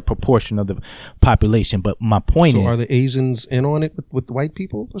close to their proportion of the population. But my point So is, are the Asians in on it with white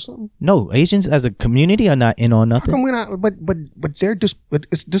people or something? no, Asians as a community are not in on How nothing. come we're not? But they're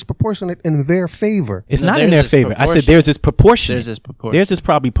it's disproportionate in their favor. It's No, not in their theirs is favor. I said proportionate. theirs is proportionate. Theirs is proportionate. Theirs is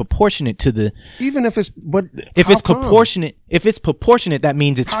probably proportionate to the. Even if it's but If how it's come? proportionate, that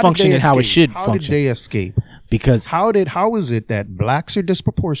means it's How did functioning they how it escape? should How function. did they escape? Because How is it that blacks are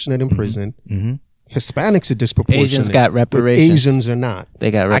disproportionate in prison? Hispanics are disproportionate. Asians got but reparations. Asians are not.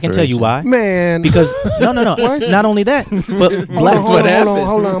 They got I can tell you why. Man, Because no, not only that, but blacks.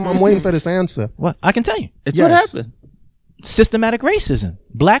 Hold on. I'm waiting for this answer. What I can tell you, It's Yes. what happened. systematic racism.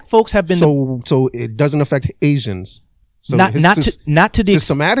 Black folks have been So it doesn't affect Asians. So not to the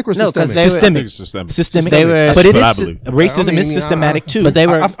systematic or No, 'cause systemic? they were- systemic. I think it's systemic. Systemic. They were- but it is Probably. racism I mean, is systematic too. But they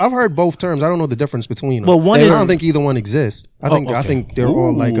were. I've heard both terms. I don't know the difference between them. Well, one I is- don't think either one exists. I okay. think they're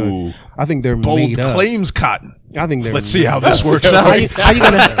all like Ooh. I think they're Bold made up. claims, Cotton. I think they're. Let's see how this works out.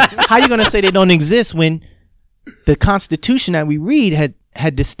 how you gonna say they don't exist when the Constitution that we read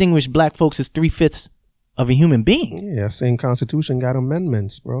had distinguished black folks as 3/5 of a human being? Yeah, same Constitution got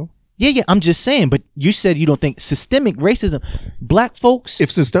amendments, bro. Yeah, I'm just saying, but you said you don't think systemic racism, black folks.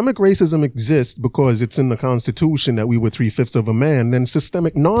 If systemic racism exists because it's in the Constitution that we were 3/5 of a man, then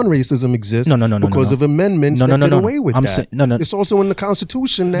systemic non-racism exists because of amendments that did away with that. It's also in the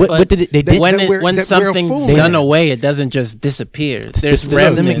Constitution that when something's done away, it doesn't just disappear. There's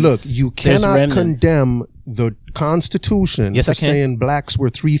remnants. Look, you cannot condemn the Constitution for saying blacks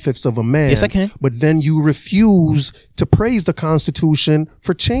were 3/5 of a man. Yes, I can. But then you refuse to praise the Constitution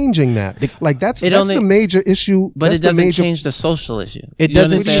for changing that. Like that's the major issue. But it doesn't change the social issue. It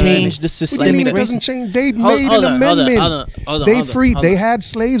doesn't change the systemic. What do you mean it doesn't change? They made an amendment. They freed. They had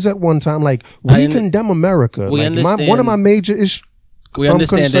slaves at one time. Like we condemn America. One of my major issues. We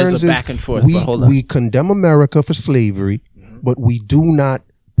understand there's a back and forth. But hold on. We condemn America for slavery, but we do not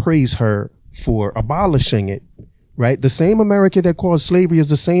praise her for abolishing it, right? The same America that caused slavery is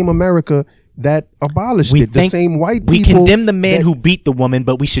the same America that abolished it. The same white people. We condemn the man who beat the woman,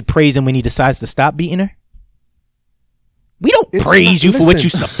 but we should praise him when he decides to stop beating her. We don't praise you for what you're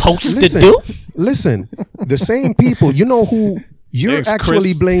supposed to do. Listen, the same people. You know who you're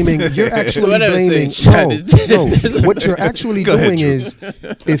actually blaming? You're actually blaming. No. What you're actually doing is,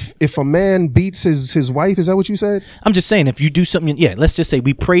 if a man beats his wife, is that what you said? I'm just saying, if you do something, let's just say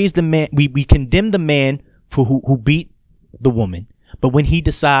we praise the man, we condemn the man for who beat the woman, but when he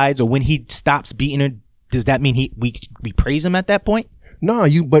decides or when he stops beating her, does that mean we praise him at that point? No,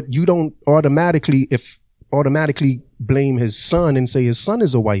 but you don't automatically blame his son and say his son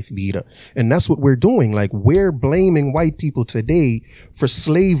is a wife beater. And that's what we're doing. Like, we're blaming white people today for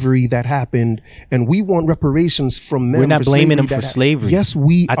slavery that happened, and we want reparations from them. We're not blaming them for slavery. Yes,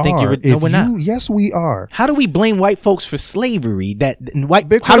 we are. We're not. Yes, we are. How do we blame white folks for slavery? Because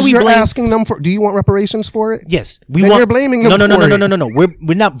how do we you're asking them for, do you want reparations for it? Yes. You're blaming them for it. No.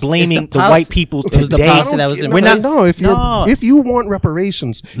 We're not blaming the white people today. It was the policy that was in place. If you want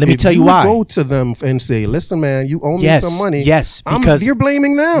reparations, let me tell you why. Go to them and say, listen, man, you owe me some money. Yes, because you're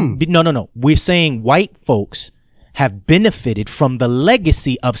blaming them. No. We're saying white folks have benefited from the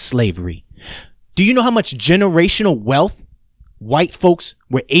legacy of slavery. Do you know how much generational wealth white folks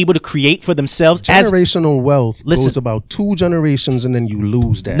were able to create for themselves? Generational wealth goes about 2 generations and then you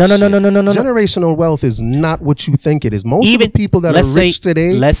lose that. No. Generational wealth is not what you think it is. Most of the people that are rich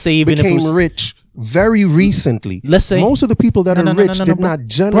today became rich very recently. Let's say most of the people that are rich did not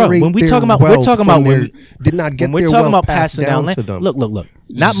generate when we talking about did not get their wealth passed down to them. Look.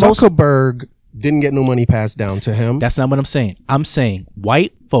 Not Zuckerberg didn't get no money passed down to him. That's not what I'm saying. I'm saying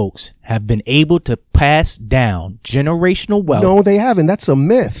white folks have been able to pass down generational wealth. No, they haven't. That's a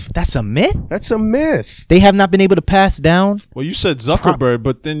myth. That's a myth? That's a myth. They have not been able to pass down. Well, you said Zuckerberg,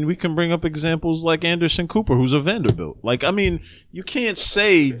 but then we can bring up examples like Anderson Cooper, who's a Vanderbilt. Like, I mean, you can't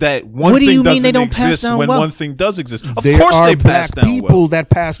say that one thing doesn't exist when one thing does exist. Of course they pass down people that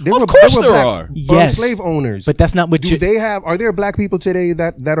pass. Of course there are. Yes. Slave owners. But that's not what are there black people today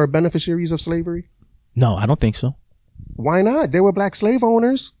that are beneficiaries of slavery? No, I don't think so. Why not? They were black slave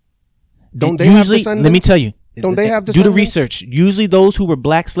owners. Don't they have descendants? Let me tell you. Don't they have descendants? Do the research. Usually those who were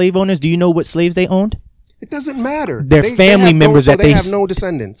black slave owners, do you know what slaves they owned? It doesn't matter. Their family members that they have no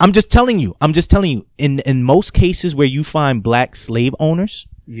descendants. I'm just telling you. In most cases where you find black slave owners,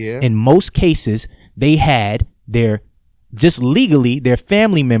 in most cases they had just legally their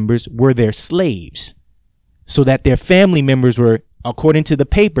family members were their slaves, so that their family members were, according to the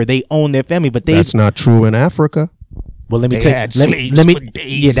paper, they owned their family. But that's not true in Africa. Well, let me tell you. Let me.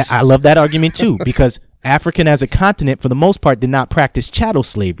 Yeah, I love that argument too, because African as a continent, for the most part, did not practice chattel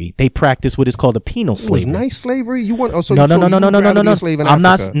slavery. They practiced what is called a penal slavery. It was nice slavery. You want? No. I'm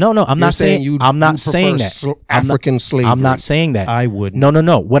not saying that. African slavery. I'm not saying that. I would.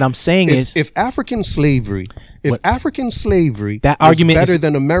 No. What I'm saying is, if African slavery. African slavery that argument is better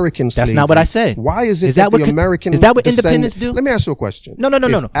than American slavery. That's not what I said. Why is it that the American... Is that what independents do? Let me ask you a question. No.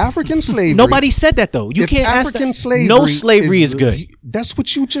 African slavery... Nobody said that, though. You can't ask African that. slavery... No slavery is good. That's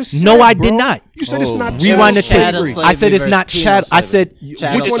what you just said, No, I did not. You said it's not Rewind the chattel tape. I said it's not chattel. I said... Which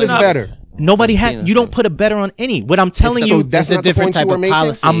one is better? Nobody had. You don't put a better on any. What I'm telling you, that's not the point you were making.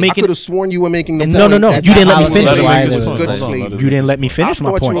 I could have sworn you were making the point. No. You didn't let me finish. You didn't let me finish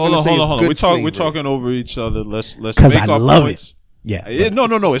my point. Hold on. We're talking over each other. Let's make our points. Yeah.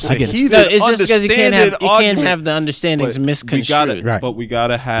 No. It's a heated it's just because you can't have the understandings misconstrued. Right. But we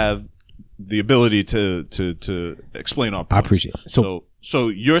gotta have the ability to explain our points. I appreciate it. So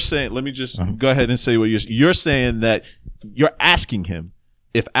you're saying, let me just go ahead and say what you're saying, that you're asking him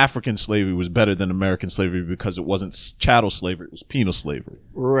if African slavery was better than American slavery because it wasn't chattel slavery, it was penal slavery.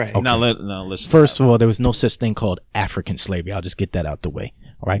 Right. Okay. Now let's first of all, there was no such thing called African slavery. I'll just get that out the way.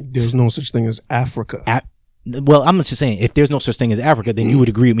 All right. There's no such thing as Africa. Well, I'm just saying, if there's no such thing as Africa, then you would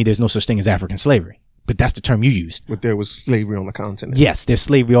agree with me there's no such thing as African slavery. But that's the term you used. But there was slavery on the continent. Yes, there's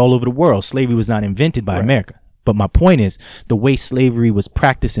slavery all over the world. Slavery was not invented by America. But my point is, the way slavery was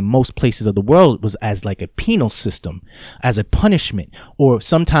practiced in most places of the world was as like a penal system, as a punishment. Or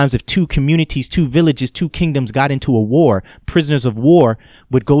sometimes if two communities, two villages, two kingdoms got into a war, prisoners of war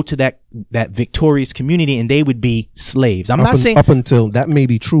would go to that victorious community and they would be slaves. I'm not saying up until that may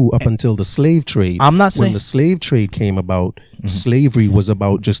be true up until the slave trade. I'm not saying when the slave trade came about, slavery was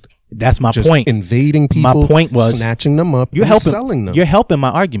about just point. Invading people. My point was snatching them up and selling them. You're helping my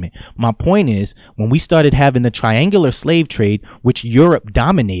argument. My point is, when we started having the triangular slave trade, which Europe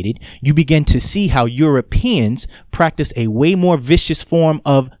dominated, you begin to see how Europeans practice a way more vicious form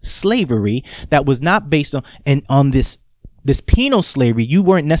of slavery that was not based on this penal slavery. You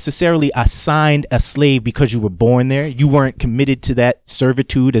weren't necessarily assigned a slave because you were born there. You weren't committed to that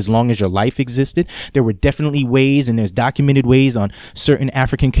servitude as long as your life existed. There were definitely ways, and there's documented ways on certain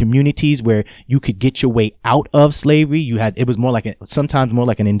African communities where you could get your way out of slavery. It was sometimes more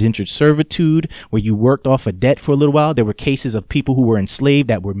like an indentured servitude where you worked off a debt for a little while. There were cases of people who were enslaved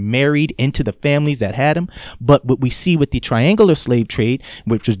that were married into the families that had them. But what we see with the triangular slave trade,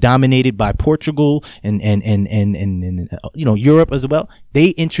 which was dominated by Portugal and Europe as well,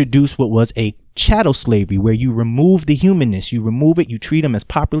 they introduced what was a chattel slavery, where you remove the humanness, you remove it, you treat them as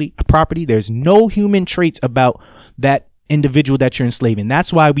property. There's no human traits about that individual that you're enslaving.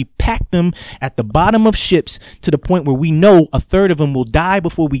 That's why we pack them at the bottom of ships to the point where we know a third of them will die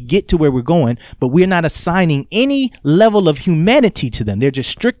before we get to where we're going, but we're not assigning any level of humanity to them. They're just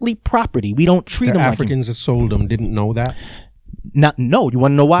strictly property. We don't treat them like Africans that sold them didn't know that. No, you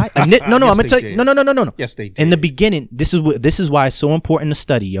want to know why? No, Yes, I'm gonna tell you. No. Yes, they did. In the beginning, this is why it's so important to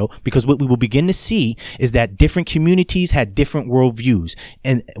study, because what we will begin to see is that different communities had different worldviews,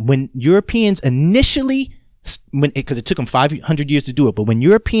 and when Europeans initially, because it took them 500 years to do it, but when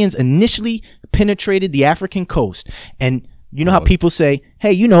Europeans initially penetrated the African coast, and you know how people say,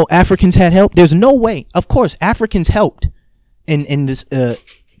 hey, Africans had help. There's no way. Of course, Africans helped in this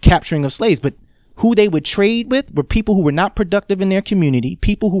capturing of slaves, but who they would trade with were people who were not productive in their community,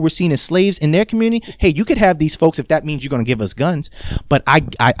 people who were seen as slaves in their community. Hey, you could have these folks if that means you're going to give us guns. But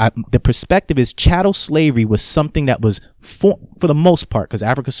the perspective is chattel slavery was something that was for the most part, because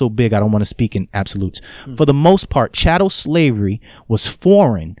Africa's so big, I don't want to speak in absolutes. For the most part, chattel slavery was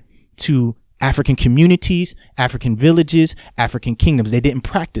foreign to African communities, African villages, African kingdoms. They didn't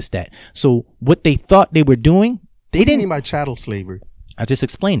practice that. So what they thought they were doing, they didn't. What do you mean by chattel slavery? I just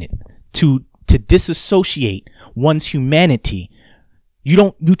explained it. To disassociate one's humanity.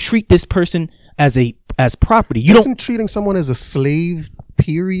 You treat this person as property. Isn't treating someone as a slave,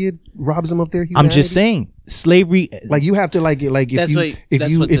 period, robs them of their humanity? I'm just saying, slavery. Like you have to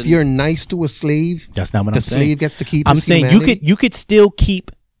if you're nice to a slave, that's not what I'm saying. The slave gets to keep. I'm saying humanity.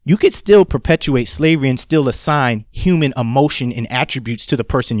 you could still perpetuate slavery and still assign human emotion and attributes to the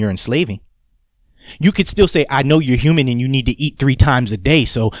person you're enslaving. You could still say, I know you're human and you need to eat 3 times a day,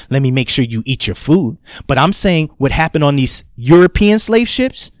 so let me make sure you eat your food. But I'm saying what happened on these European slave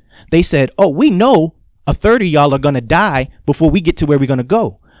ships, they said, oh, we know a third of y'all are going to die before we get to where we're going to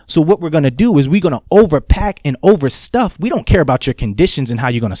go. So what we're going to do is we're going to overpack and overstuff. We don't care about your conditions and how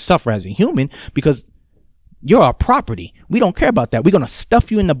you're going to suffer as a human, because you're our property. We don't care about that. We're going to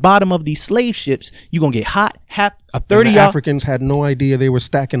stuff you in the bottom of these slave ships. You're going to get hot. A third of y'all. Africans had no idea they were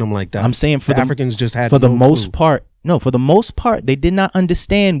stacking them like that. I'm saying Africans just had for the most part. No, for the most part, they did not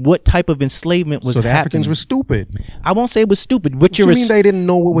understand what type of enslavement was happening. So the Africans were stupid. I won't say it was stupid. What you mean they didn't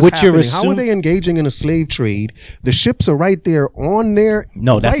know what was happening? How are they engaging in a slave trade? The ships are right there on their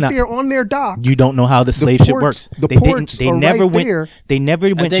there on their dock. You don't know how the slave ship works. The ports are never right there. They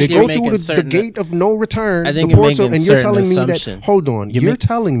never went. They go through the gate of no return. I think you're telling me that. Hold on. You're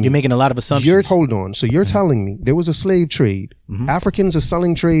telling me you're making a lot of assumptions. Hold on. So you're telling me there was a slave trade. Africans are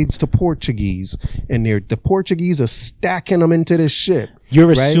selling trades to Portuguese, and the Portuguese are stacking them into this ship.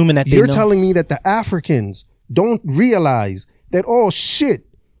 You're assuming that you're telling me that the Africans don't realize that, oh shit,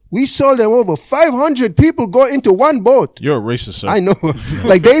 we saw them over 500 people go into one boat. You're a racist, sir. I know.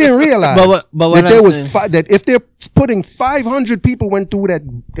 Like they didn't realize that there was that if they're putting 500 people went through that,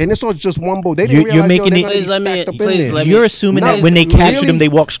 and this was just one boat. They didn't realize. You're assuming that when they captured them, they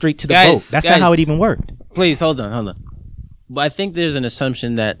walked straight to the boat. That's not how it even worked. Please hold on. But I think there's an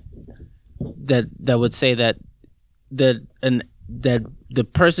assumption that would say that the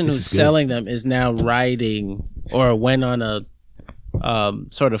person who's selling them is now riding or went on a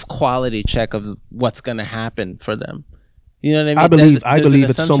sort of quality check of what's going to happen for them. You know what I mean? I believe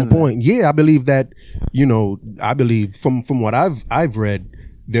at some point. Yeah, I believe that. I believe from what I've read,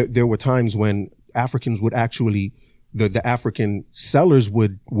 there were times when Africans would actually, the African sellers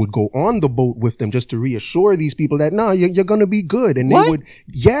would go on the boat with them just to reassure these people that, no, you're going to be good. And what? They would,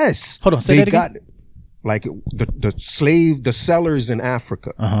 yes. Hold on, say that again. Like the sellers in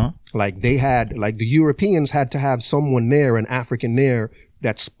Africa, like they had, like the Europeans had to have someone there, an African there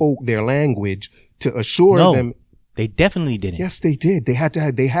that spoke their language to assure them. They definitely didn't. Yes, they did. They had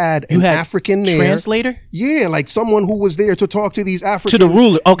an African there. Translator? Yeah, like someone who was there to talk to these Africans. To the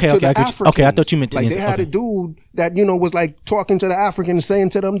ruler. Okay, I thought you meant to. Like they had a dude that, was like talking to the Africans, saying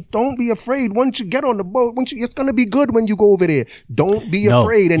to them, don't be afraid. Once you get on the boat, it's going to be good when you go over there. Don't be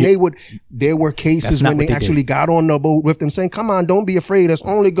afraid. And there were cases when they actually got on the boat with them saying, come on, don't be afraid. It's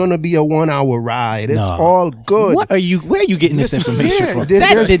only going to be a 1 hour ride. It's all good. Where are you getting this information from?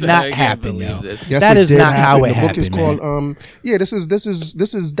 That did not happen, yo. Yes, that is not how it happened. It's called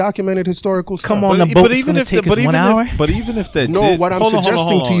this is documented historical stuff. Come on, the boat is going to take us 1 hour. But even if that what I'm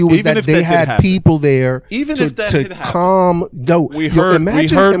suggesting to you is that they had people there to calm. No,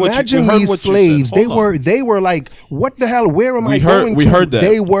 imagine these slaves. They were like, what the hell? Where am I going to? We heard that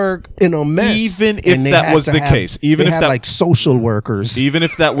they were in a mess. Even if that was the case, even if that like social workers, even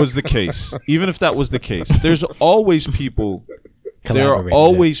if that was the case, there's always people. There are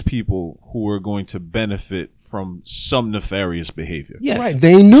always people who are going to benefit from some nefarious behavior. Yes. Right.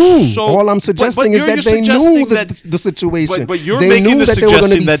 They knew. All I'm suggesting is that they knew the situation. But you're making the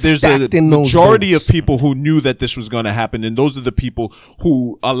suggestion that there's a majority of people who knew that this was going to happen, and those are the people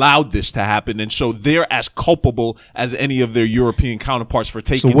who allowed this to happen, and so they're as culpable as any of their European counterparts for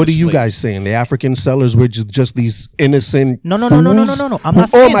taking. So what are you guys saying? The African sellers were just these innocent? No. I'm not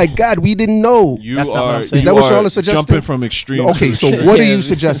saying. Oh my God, we didn't know. That's not what I'm saying. Is that what y'all are suggesting? Jumping from extreme. Okay, so what are you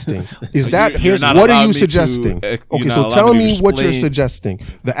suggesting? Is that what are you suggesting? Okay, so tell me what you're suggesting.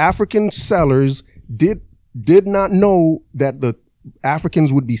 The African sellers did not know that the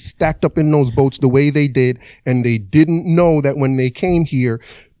Africans would be stacked up in those boats the way they did, and they didn't know that when they came here,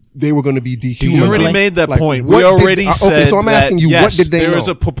 they were going to be dehumanized. You already made that point. We already said okay, so I'm asking you, yes, what did they know? There is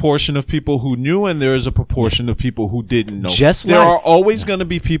a proportion of people who knew, and there is a proportion of people who didn't know. There are always going to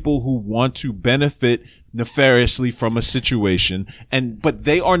be people who want to benefit nefariously from a situation, but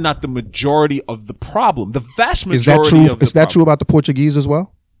they are not the majority of the problem. The vast majority is that true about the Portuguese as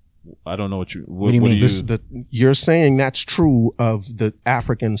well? I don't know what you do you mean? You're saying that's true of the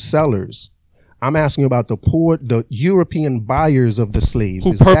African sellers. I'm asking about the European buyers of the slaves.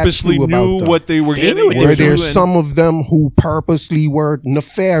 Who purposely knew what they were getting into. Were there some of them who purposely were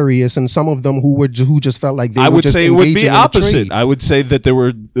nefarious, and some of them who just felt like they were just engaging in trade? I would say it would be opposite. I would say that there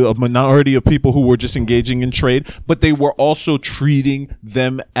were a minority of people who were just engaging in trade, but they were also treating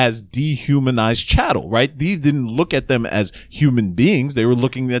them as dehumanized chattel, right? They didn't look at them as human beings. They were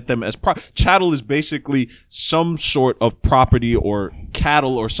looking at them as chattel is basically some sort of property or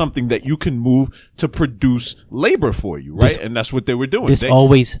cattle or something that you can move to produce labor for you, right? And that's what they were doing. This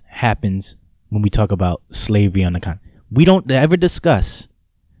always happens when we talk about slavery on the continent. We don't ever discuss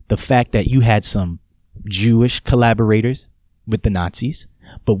the fact that you had some Jewish collaborators with the Nazis,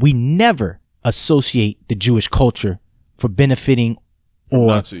 but we never associate the Jewish culture for benefiting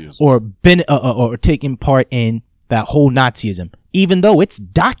or taking part in that whole Nazism, even though it's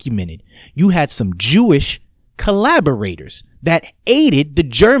documented. You had some Jewish collaborators that aided the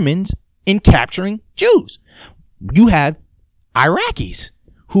Germans in capturing Jews. You have Iraqis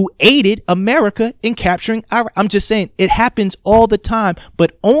who aided America in capturing Iraq. I'm just saying it happens all the time,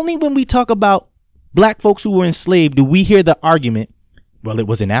 but only when we talk about black folks who were enslaved do we hear the argument, well, it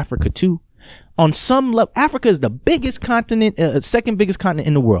was in Africa too. On some level, Africa is the biggest continent, second biggest continent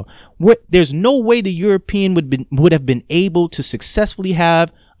in the world. There's no way the European would have been able to successfully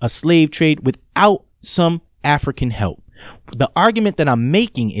have a slave trade without some African help. The argument that I'm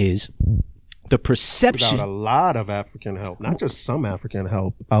making is the perception. Without a lot of African help, not just some African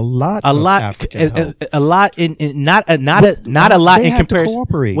help, a lot in comparison.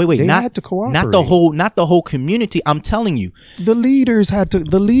 Wait, not the whole community. I'm telling you, the leaders were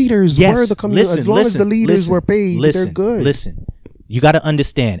the community. As long as the leaders were paid, they're good. Listen. You got to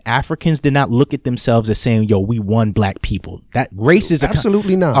understand, Africans did not look at themselves as saying, yo, we won black people. That race is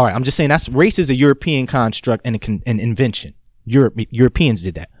absolutely not. All right, I'm just saying race is a European construct and an invention. Europeans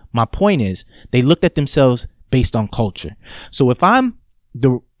did that. My point is they looked at themselves based on culture. So if I'm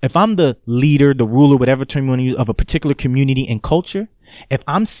the leader, the ruler, whatever term you want to use, of a particular community and culture, if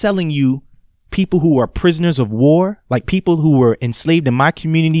I'm selling you people who are prisoners of war, like people who were enslaved in my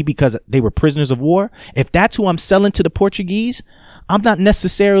community because they were prisoners of war, if that's who I'm selling to the Portuguese, I'm not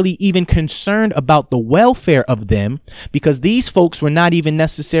necessarily even concerned about the welfare of them, because these folks were not even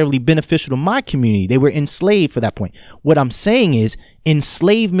necessarily beneficial to my community. They were enslaved for that point. What I'm saying is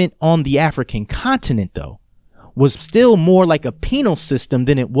enslavement on the African continent, though, was still more like a penal system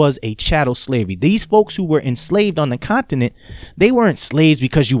than it was a chattel slavery. These folks who were enslaved on the continent, they weren't slaves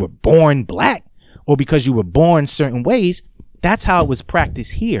because you were born black or because you were born certain ways. That's how it was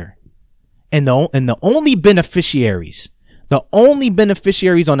practiced here. And the only beneficiaries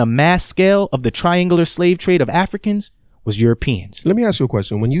on a mass scale of the triangular slave trade of Africans was Europeans. Let me ask you a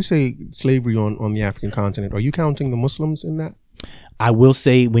question. When you say slavery on the African continent, are you counting the Muslims in that? I will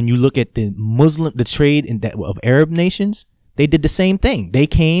say, when you look at the trade of Arab nations, they did the same thing. They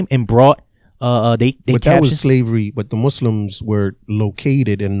came and brought but that was slavery, but the Muslims were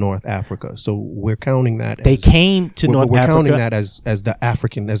located in North Africa, so we're counting that. They came to North Africa. We're counting that as the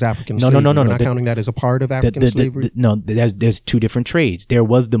African slavery. No. We're not counting that as a part of African slavery. There's two different trades. There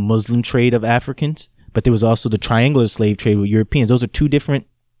was the Muslim trade of Africans, but there was also the triangular slave trade with Europeans. Those are two different,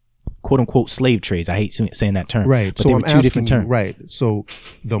 quote unquote, slave trades. I hate saying that term. Right. But so I'm asking you, right. So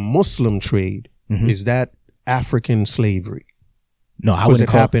the Muslim trade, is that African slavery? No, I wouldn't.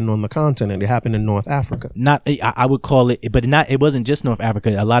 It happened on the continent. It happened in North Africa. I would call it, but it wasn't just North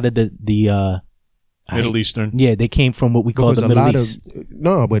Africa. A lot of the Middle Eastern. Yeah, they came from what we call the Middle East.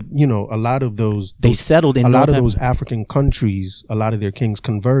 A lot of those they settled in a lot of those African countries. A lot of their kings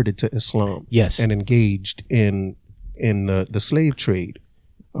converted to Islam. Yes, and engaged in the slave trade.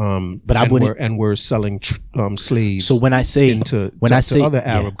 But I wouldn't. And we're selling slaves. So when I say to other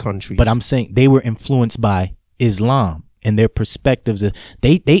Arab countries, but I'm saying they were influenced by Islam. And their perspectives, was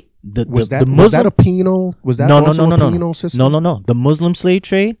that a penal? Was that penal system? No. The Muslim slave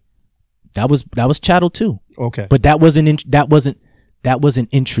trade, that was chattel too. Okay, but that wasn't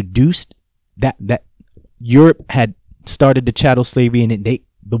introduced. That Europe had started the chattel slavery, and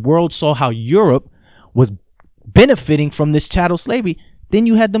the world saw how Europe was benefiting from this chattel slavery. Then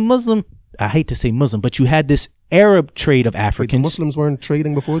you had the Muslim. I hate to say Muslim, but you had this Arab trade of Africans. Wait, the Muslims weren't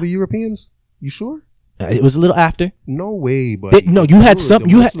trading before the Europeans. You sure? It was a little after. No way, but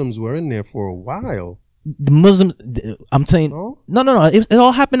Muslims were in there for a while. The Muslims, I'm saying, no. It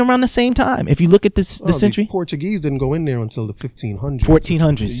all happened around the same time. If you look at the century, the Portuguese didn't go in there until the 1500s.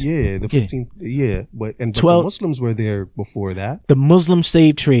 1400s. Yeah, the 15th. Yeah, but the Muslims were there before that. The Muslim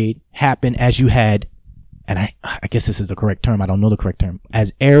slave trade happened as you had, and I guess this is the correct term. I don't know the correct term.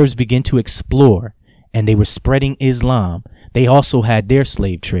 As Arabs began to explore and they were spreading Islam, they also had their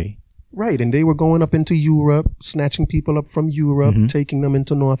slave trade. Right, and they were going up into Europe, snatching people up from Europe, taking them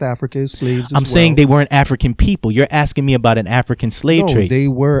into North Africa as slaves. I'm saying they weren't African people. You're asking me about an African slave trade. No, they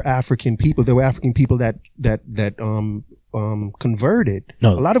were African people. They were African people that converted.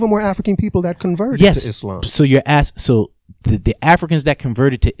 No, a lot of them were African people that converted to Islam. So the Africans that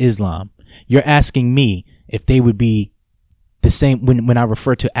converted to Islam. You're asking me if they would be the same when I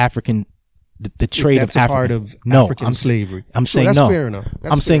refer to African. The trade of Africa. Part of African slavery. I'm saying that's no. Fair enough.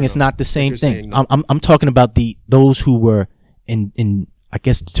 I'm saying it's not the same thing. I'm talking about those who were in I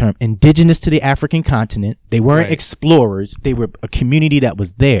guess the term indigenous to the African continent. They weren't explorers. They were a community that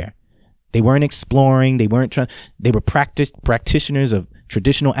was there. They weren't exploring. They weren't trying. They were practitioners of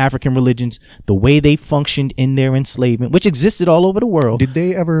traditional African religions. The way they functioned in their enslavement, which existed all over the world. Did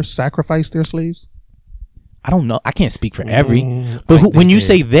they ever sacrifice their slaves? I don't know. I can't speak for but when you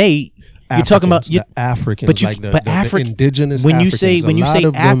say they. You're talking about the Africans, the indigenous. When you say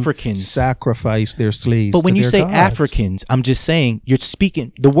Africans, sacrifice their slaves. But when you say gods. Africans, I'm just saying you're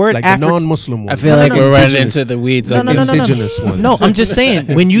speaking the word like the non-Muslim ones. I feel like we're running into the weeds. Indigenous ones. No, I'm just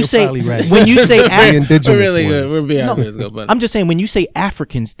saying when you say indigenous ones. We're being honest. I'm just saying when you say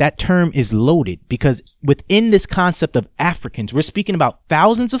Africans, that term is loaded because within this concept of Africans, we're speaking about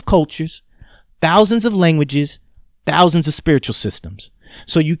thousands of cultures, thousands of languages, thousands of spiritual systems.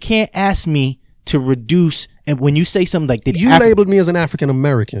 So you can't ask me to reduce. And when you say something like you labeled me as an African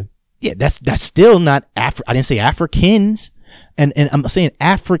American. Yeah, that's still not I didn't say Africans, and I'm saying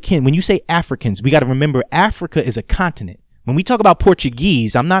African. When you say Africans, we got to remember Africa is a continent. When we talk about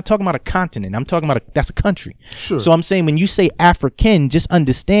Portuguese, I'm not talking about a continent. I'm talking about that's a country. Sure. So I'm saying when you say African, just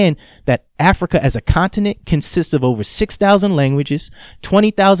understand that Africa as a continent consists of over 6,000 languages,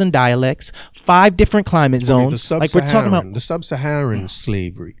 20,000 dialects, 5 different climate zones. Like we're talking about the sub-Saharan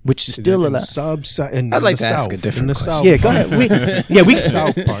slavery, which is still allowed. I'd like to ask a different question. Yeah, go ahead. The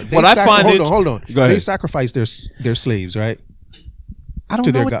South part. Hold on. They sacrificed their slaves, right? I don't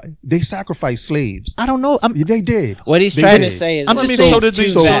to know their God. They sacrificed slaves. I don't know. They did. What he's trying to say is, I'm just saying. So did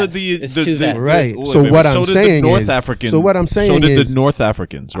the right. Wait, so what I'm saying North is, African. so what I'm saying so did is, the North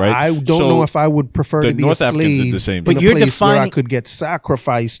Africans, right? I don't know if I would prefer to be North a Africans did slave the same in thing. a you're place where I defining- could get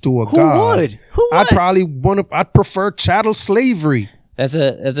sacrificed to a Who god. would? Who would? I'd probably I'd prefer chattel slavery. that's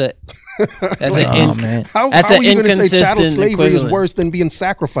an man. How That's are an you going to say chattel inconsistent slavery equivalent. is worse than being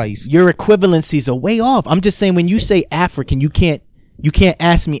sacrificed? Your equivalencies are way off. I'm just saying when you say African, you can't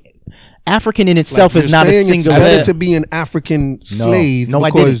ask me. African in itself Like is you're not a saying single. It's better to be an African slave No, I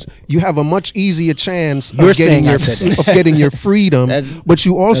because didn't. you have a much easier chance You're of getting saying I said that. of getting your freedom, but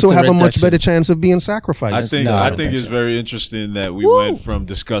you also that's a have a much reduction. better chance of being sacrificed. I think it's very interesting that we went from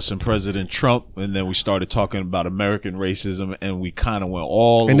discussing President Trump and then we started talking about American racism and we kind of went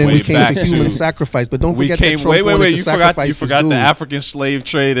all and the then way we came back to human sacrifice. But don't we forget came that Trump wanted to you sacrifice forgot his the dude. African slave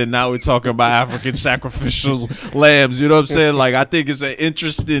trade and now we're talking about African sacrificial lambs. You know what I'm saying? Like I think it's an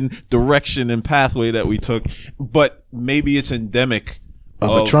interesting direction and pathway that we took, but maybe it's endemic of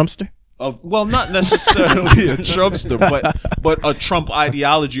a Trumpster. Well, not necessarily a Trumpster, but a Trump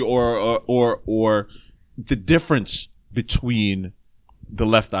ideology or the difference between the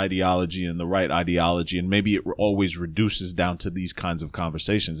left ideology and the right ideology, and maybe it always reduces down to these kinds of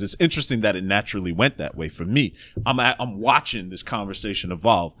conversations. It's interesting that it naturally went that way for me. I'm watching this conversation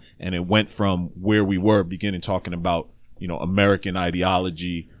evolve, and it went from where we were beginning talking about, American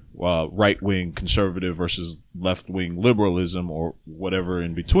ideology, right-wing conservative versus left-wing liberalism or whatever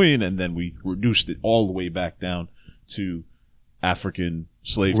in between, and then we reduced it all the way back down to African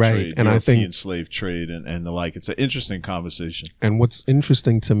slave trade, and European I think slave trade, and the like. It's an interesting conversation. And what's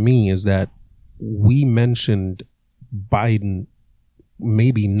interesting to me is that we mentioned Biden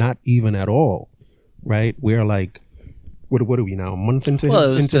maybe not even at all, right? We're like, what are we now? A month into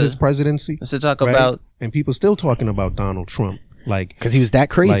his presidency? Let's talk about, and people still talking about Donald Trump, like Because he was that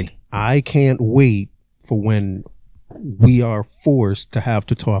crazy. Like, I can't wait for when we are forced to have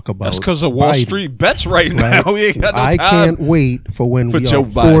to talk about. That's because of Wall Biden, Street bets right now. We ain't got no I time. can't wait for when we Joe are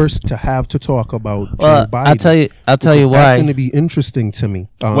Biden. forced to have to talk about Joe Biden. I'll tell you That's why. going to be interesting to me.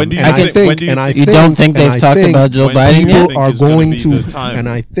 When do you and think- I think, when do you and I think- You don't think they've talked about Joe when do Biden you yet? think people are is gonna going be to, the time? and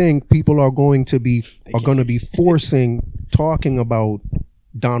I think people are going to be forcing talking about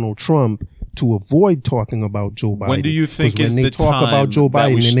Donald Trump to avoid talking about Joe Biden. When do you think 'Cause is when they the talk time about Joe that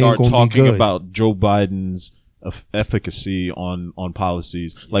we Biden, it ain't start gonna be talking good. about Joe Biden's efficacy on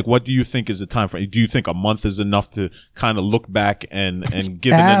policies? Like, what do you think is the time frame? Do you think a month is enough to kind of look back and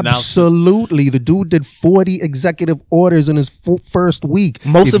give an analysis? Absolutely. The dude did 40 executive orders in his first week.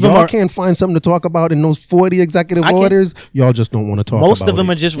 Most if of them y'all are- can't find something to talk about in those 40 executive orders, y'all just don't want to talk about it. Most of them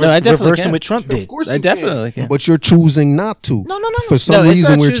are just No, I definitely reversing can. what Trump did. Of course I you definitely can. can. But you're choosing not to. No. For some No, it's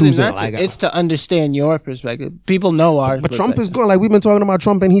reason, not we're choosing choosing. not to. It's to understand your perspective. People know ours. But Trump is gone. Like, we've been talking about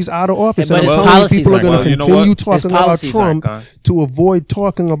Trump and he's out of office. But and his I'm telling you, policies people are aren't going gone. to You know continue what? talking His about policies aren't Trump gone. to avoid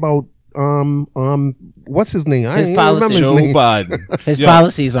talking about what's his name? I His don't even remember his Joe name. Biden. His Yo,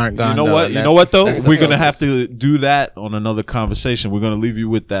 policies aren't gone. You know though. what? You That's- know what though? that's the We're gonna focus. have to do that on another conversation. We're gonna leave you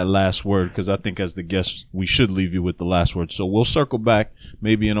with that last word because I think as the guest we should leave you with the last word. So we'll circle back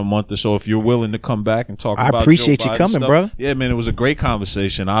maybe in a month or so if you're willing to come back and talk I about. appreciate Joe you Biden coming, stuff. bro. Yeah, man, it was a great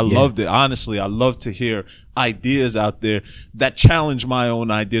conversation. I loved it. Honestly, I love to hear ideas out there that challenge my own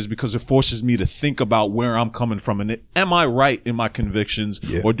ideas because it forces me to think about where I'm coming from and am I right in my convictions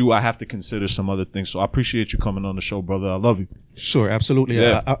or do I have to consider some other things? So I appreciate you coming on the show, brother. I love you. Sure, absolutely.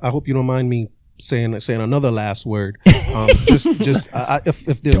 Yeah. I hope you don't mind me saying another last word.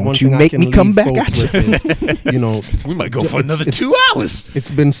 If there's Don't one you thing make I can me come leave back folks at with is, We might go for another 2 hours. It's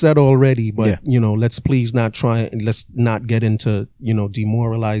been said already, but Yeah. let's please not try and let's not get into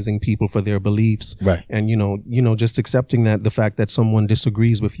demoralizing people for their beliefs. Right. And just accepting that the fact that someone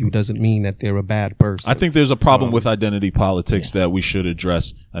disagrees with you doesn't mean that they're a bad person. I think there's a problem with identity politics that we should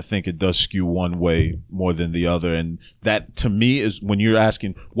address. I think it does skew one way more than the other. And that to me is when you're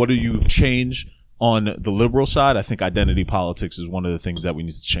asking, what do you change on the liberal side? I think identity politics is one of the things that we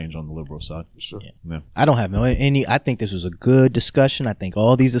need to change on the liberal side. Sure. Yeah. I don't have I think this was a good discussion. I think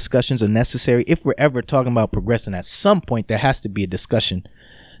all these discussions are necessary. If we're ever talking about progressing at some point, there has to be a discussion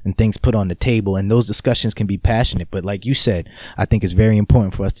and things put on the table, and those discussions can be passionate. But like you said, I think it's very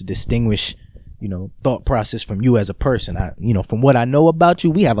important for us to distinguish thought process from you as a person. From what I know about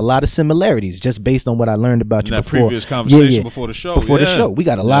you, we have a lot of similarities just based on what I learned about you that before. previous conversation before the show. Before the show, we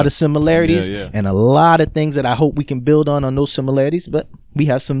got a lot of similarities and a lot of things that I hope we can build on those similarities. But we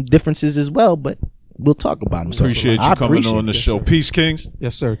have some differences as well. But we'll talk about them. Appreciate you coming on the show. Peace, Kings.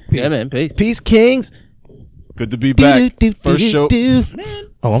 Yes, sir. Yeah, man. Peace. Peace, Kings. Good to be back. First show.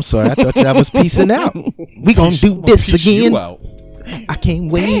 Oh, I'm sorry. I thought that was peacing out. We gonna do this Peace you again. out. I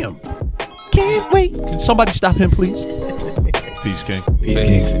can't wait. Damn. Can't wait. Can somebody stop him, please? Peace, King. Peace,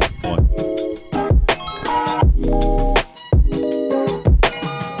 Kings. One.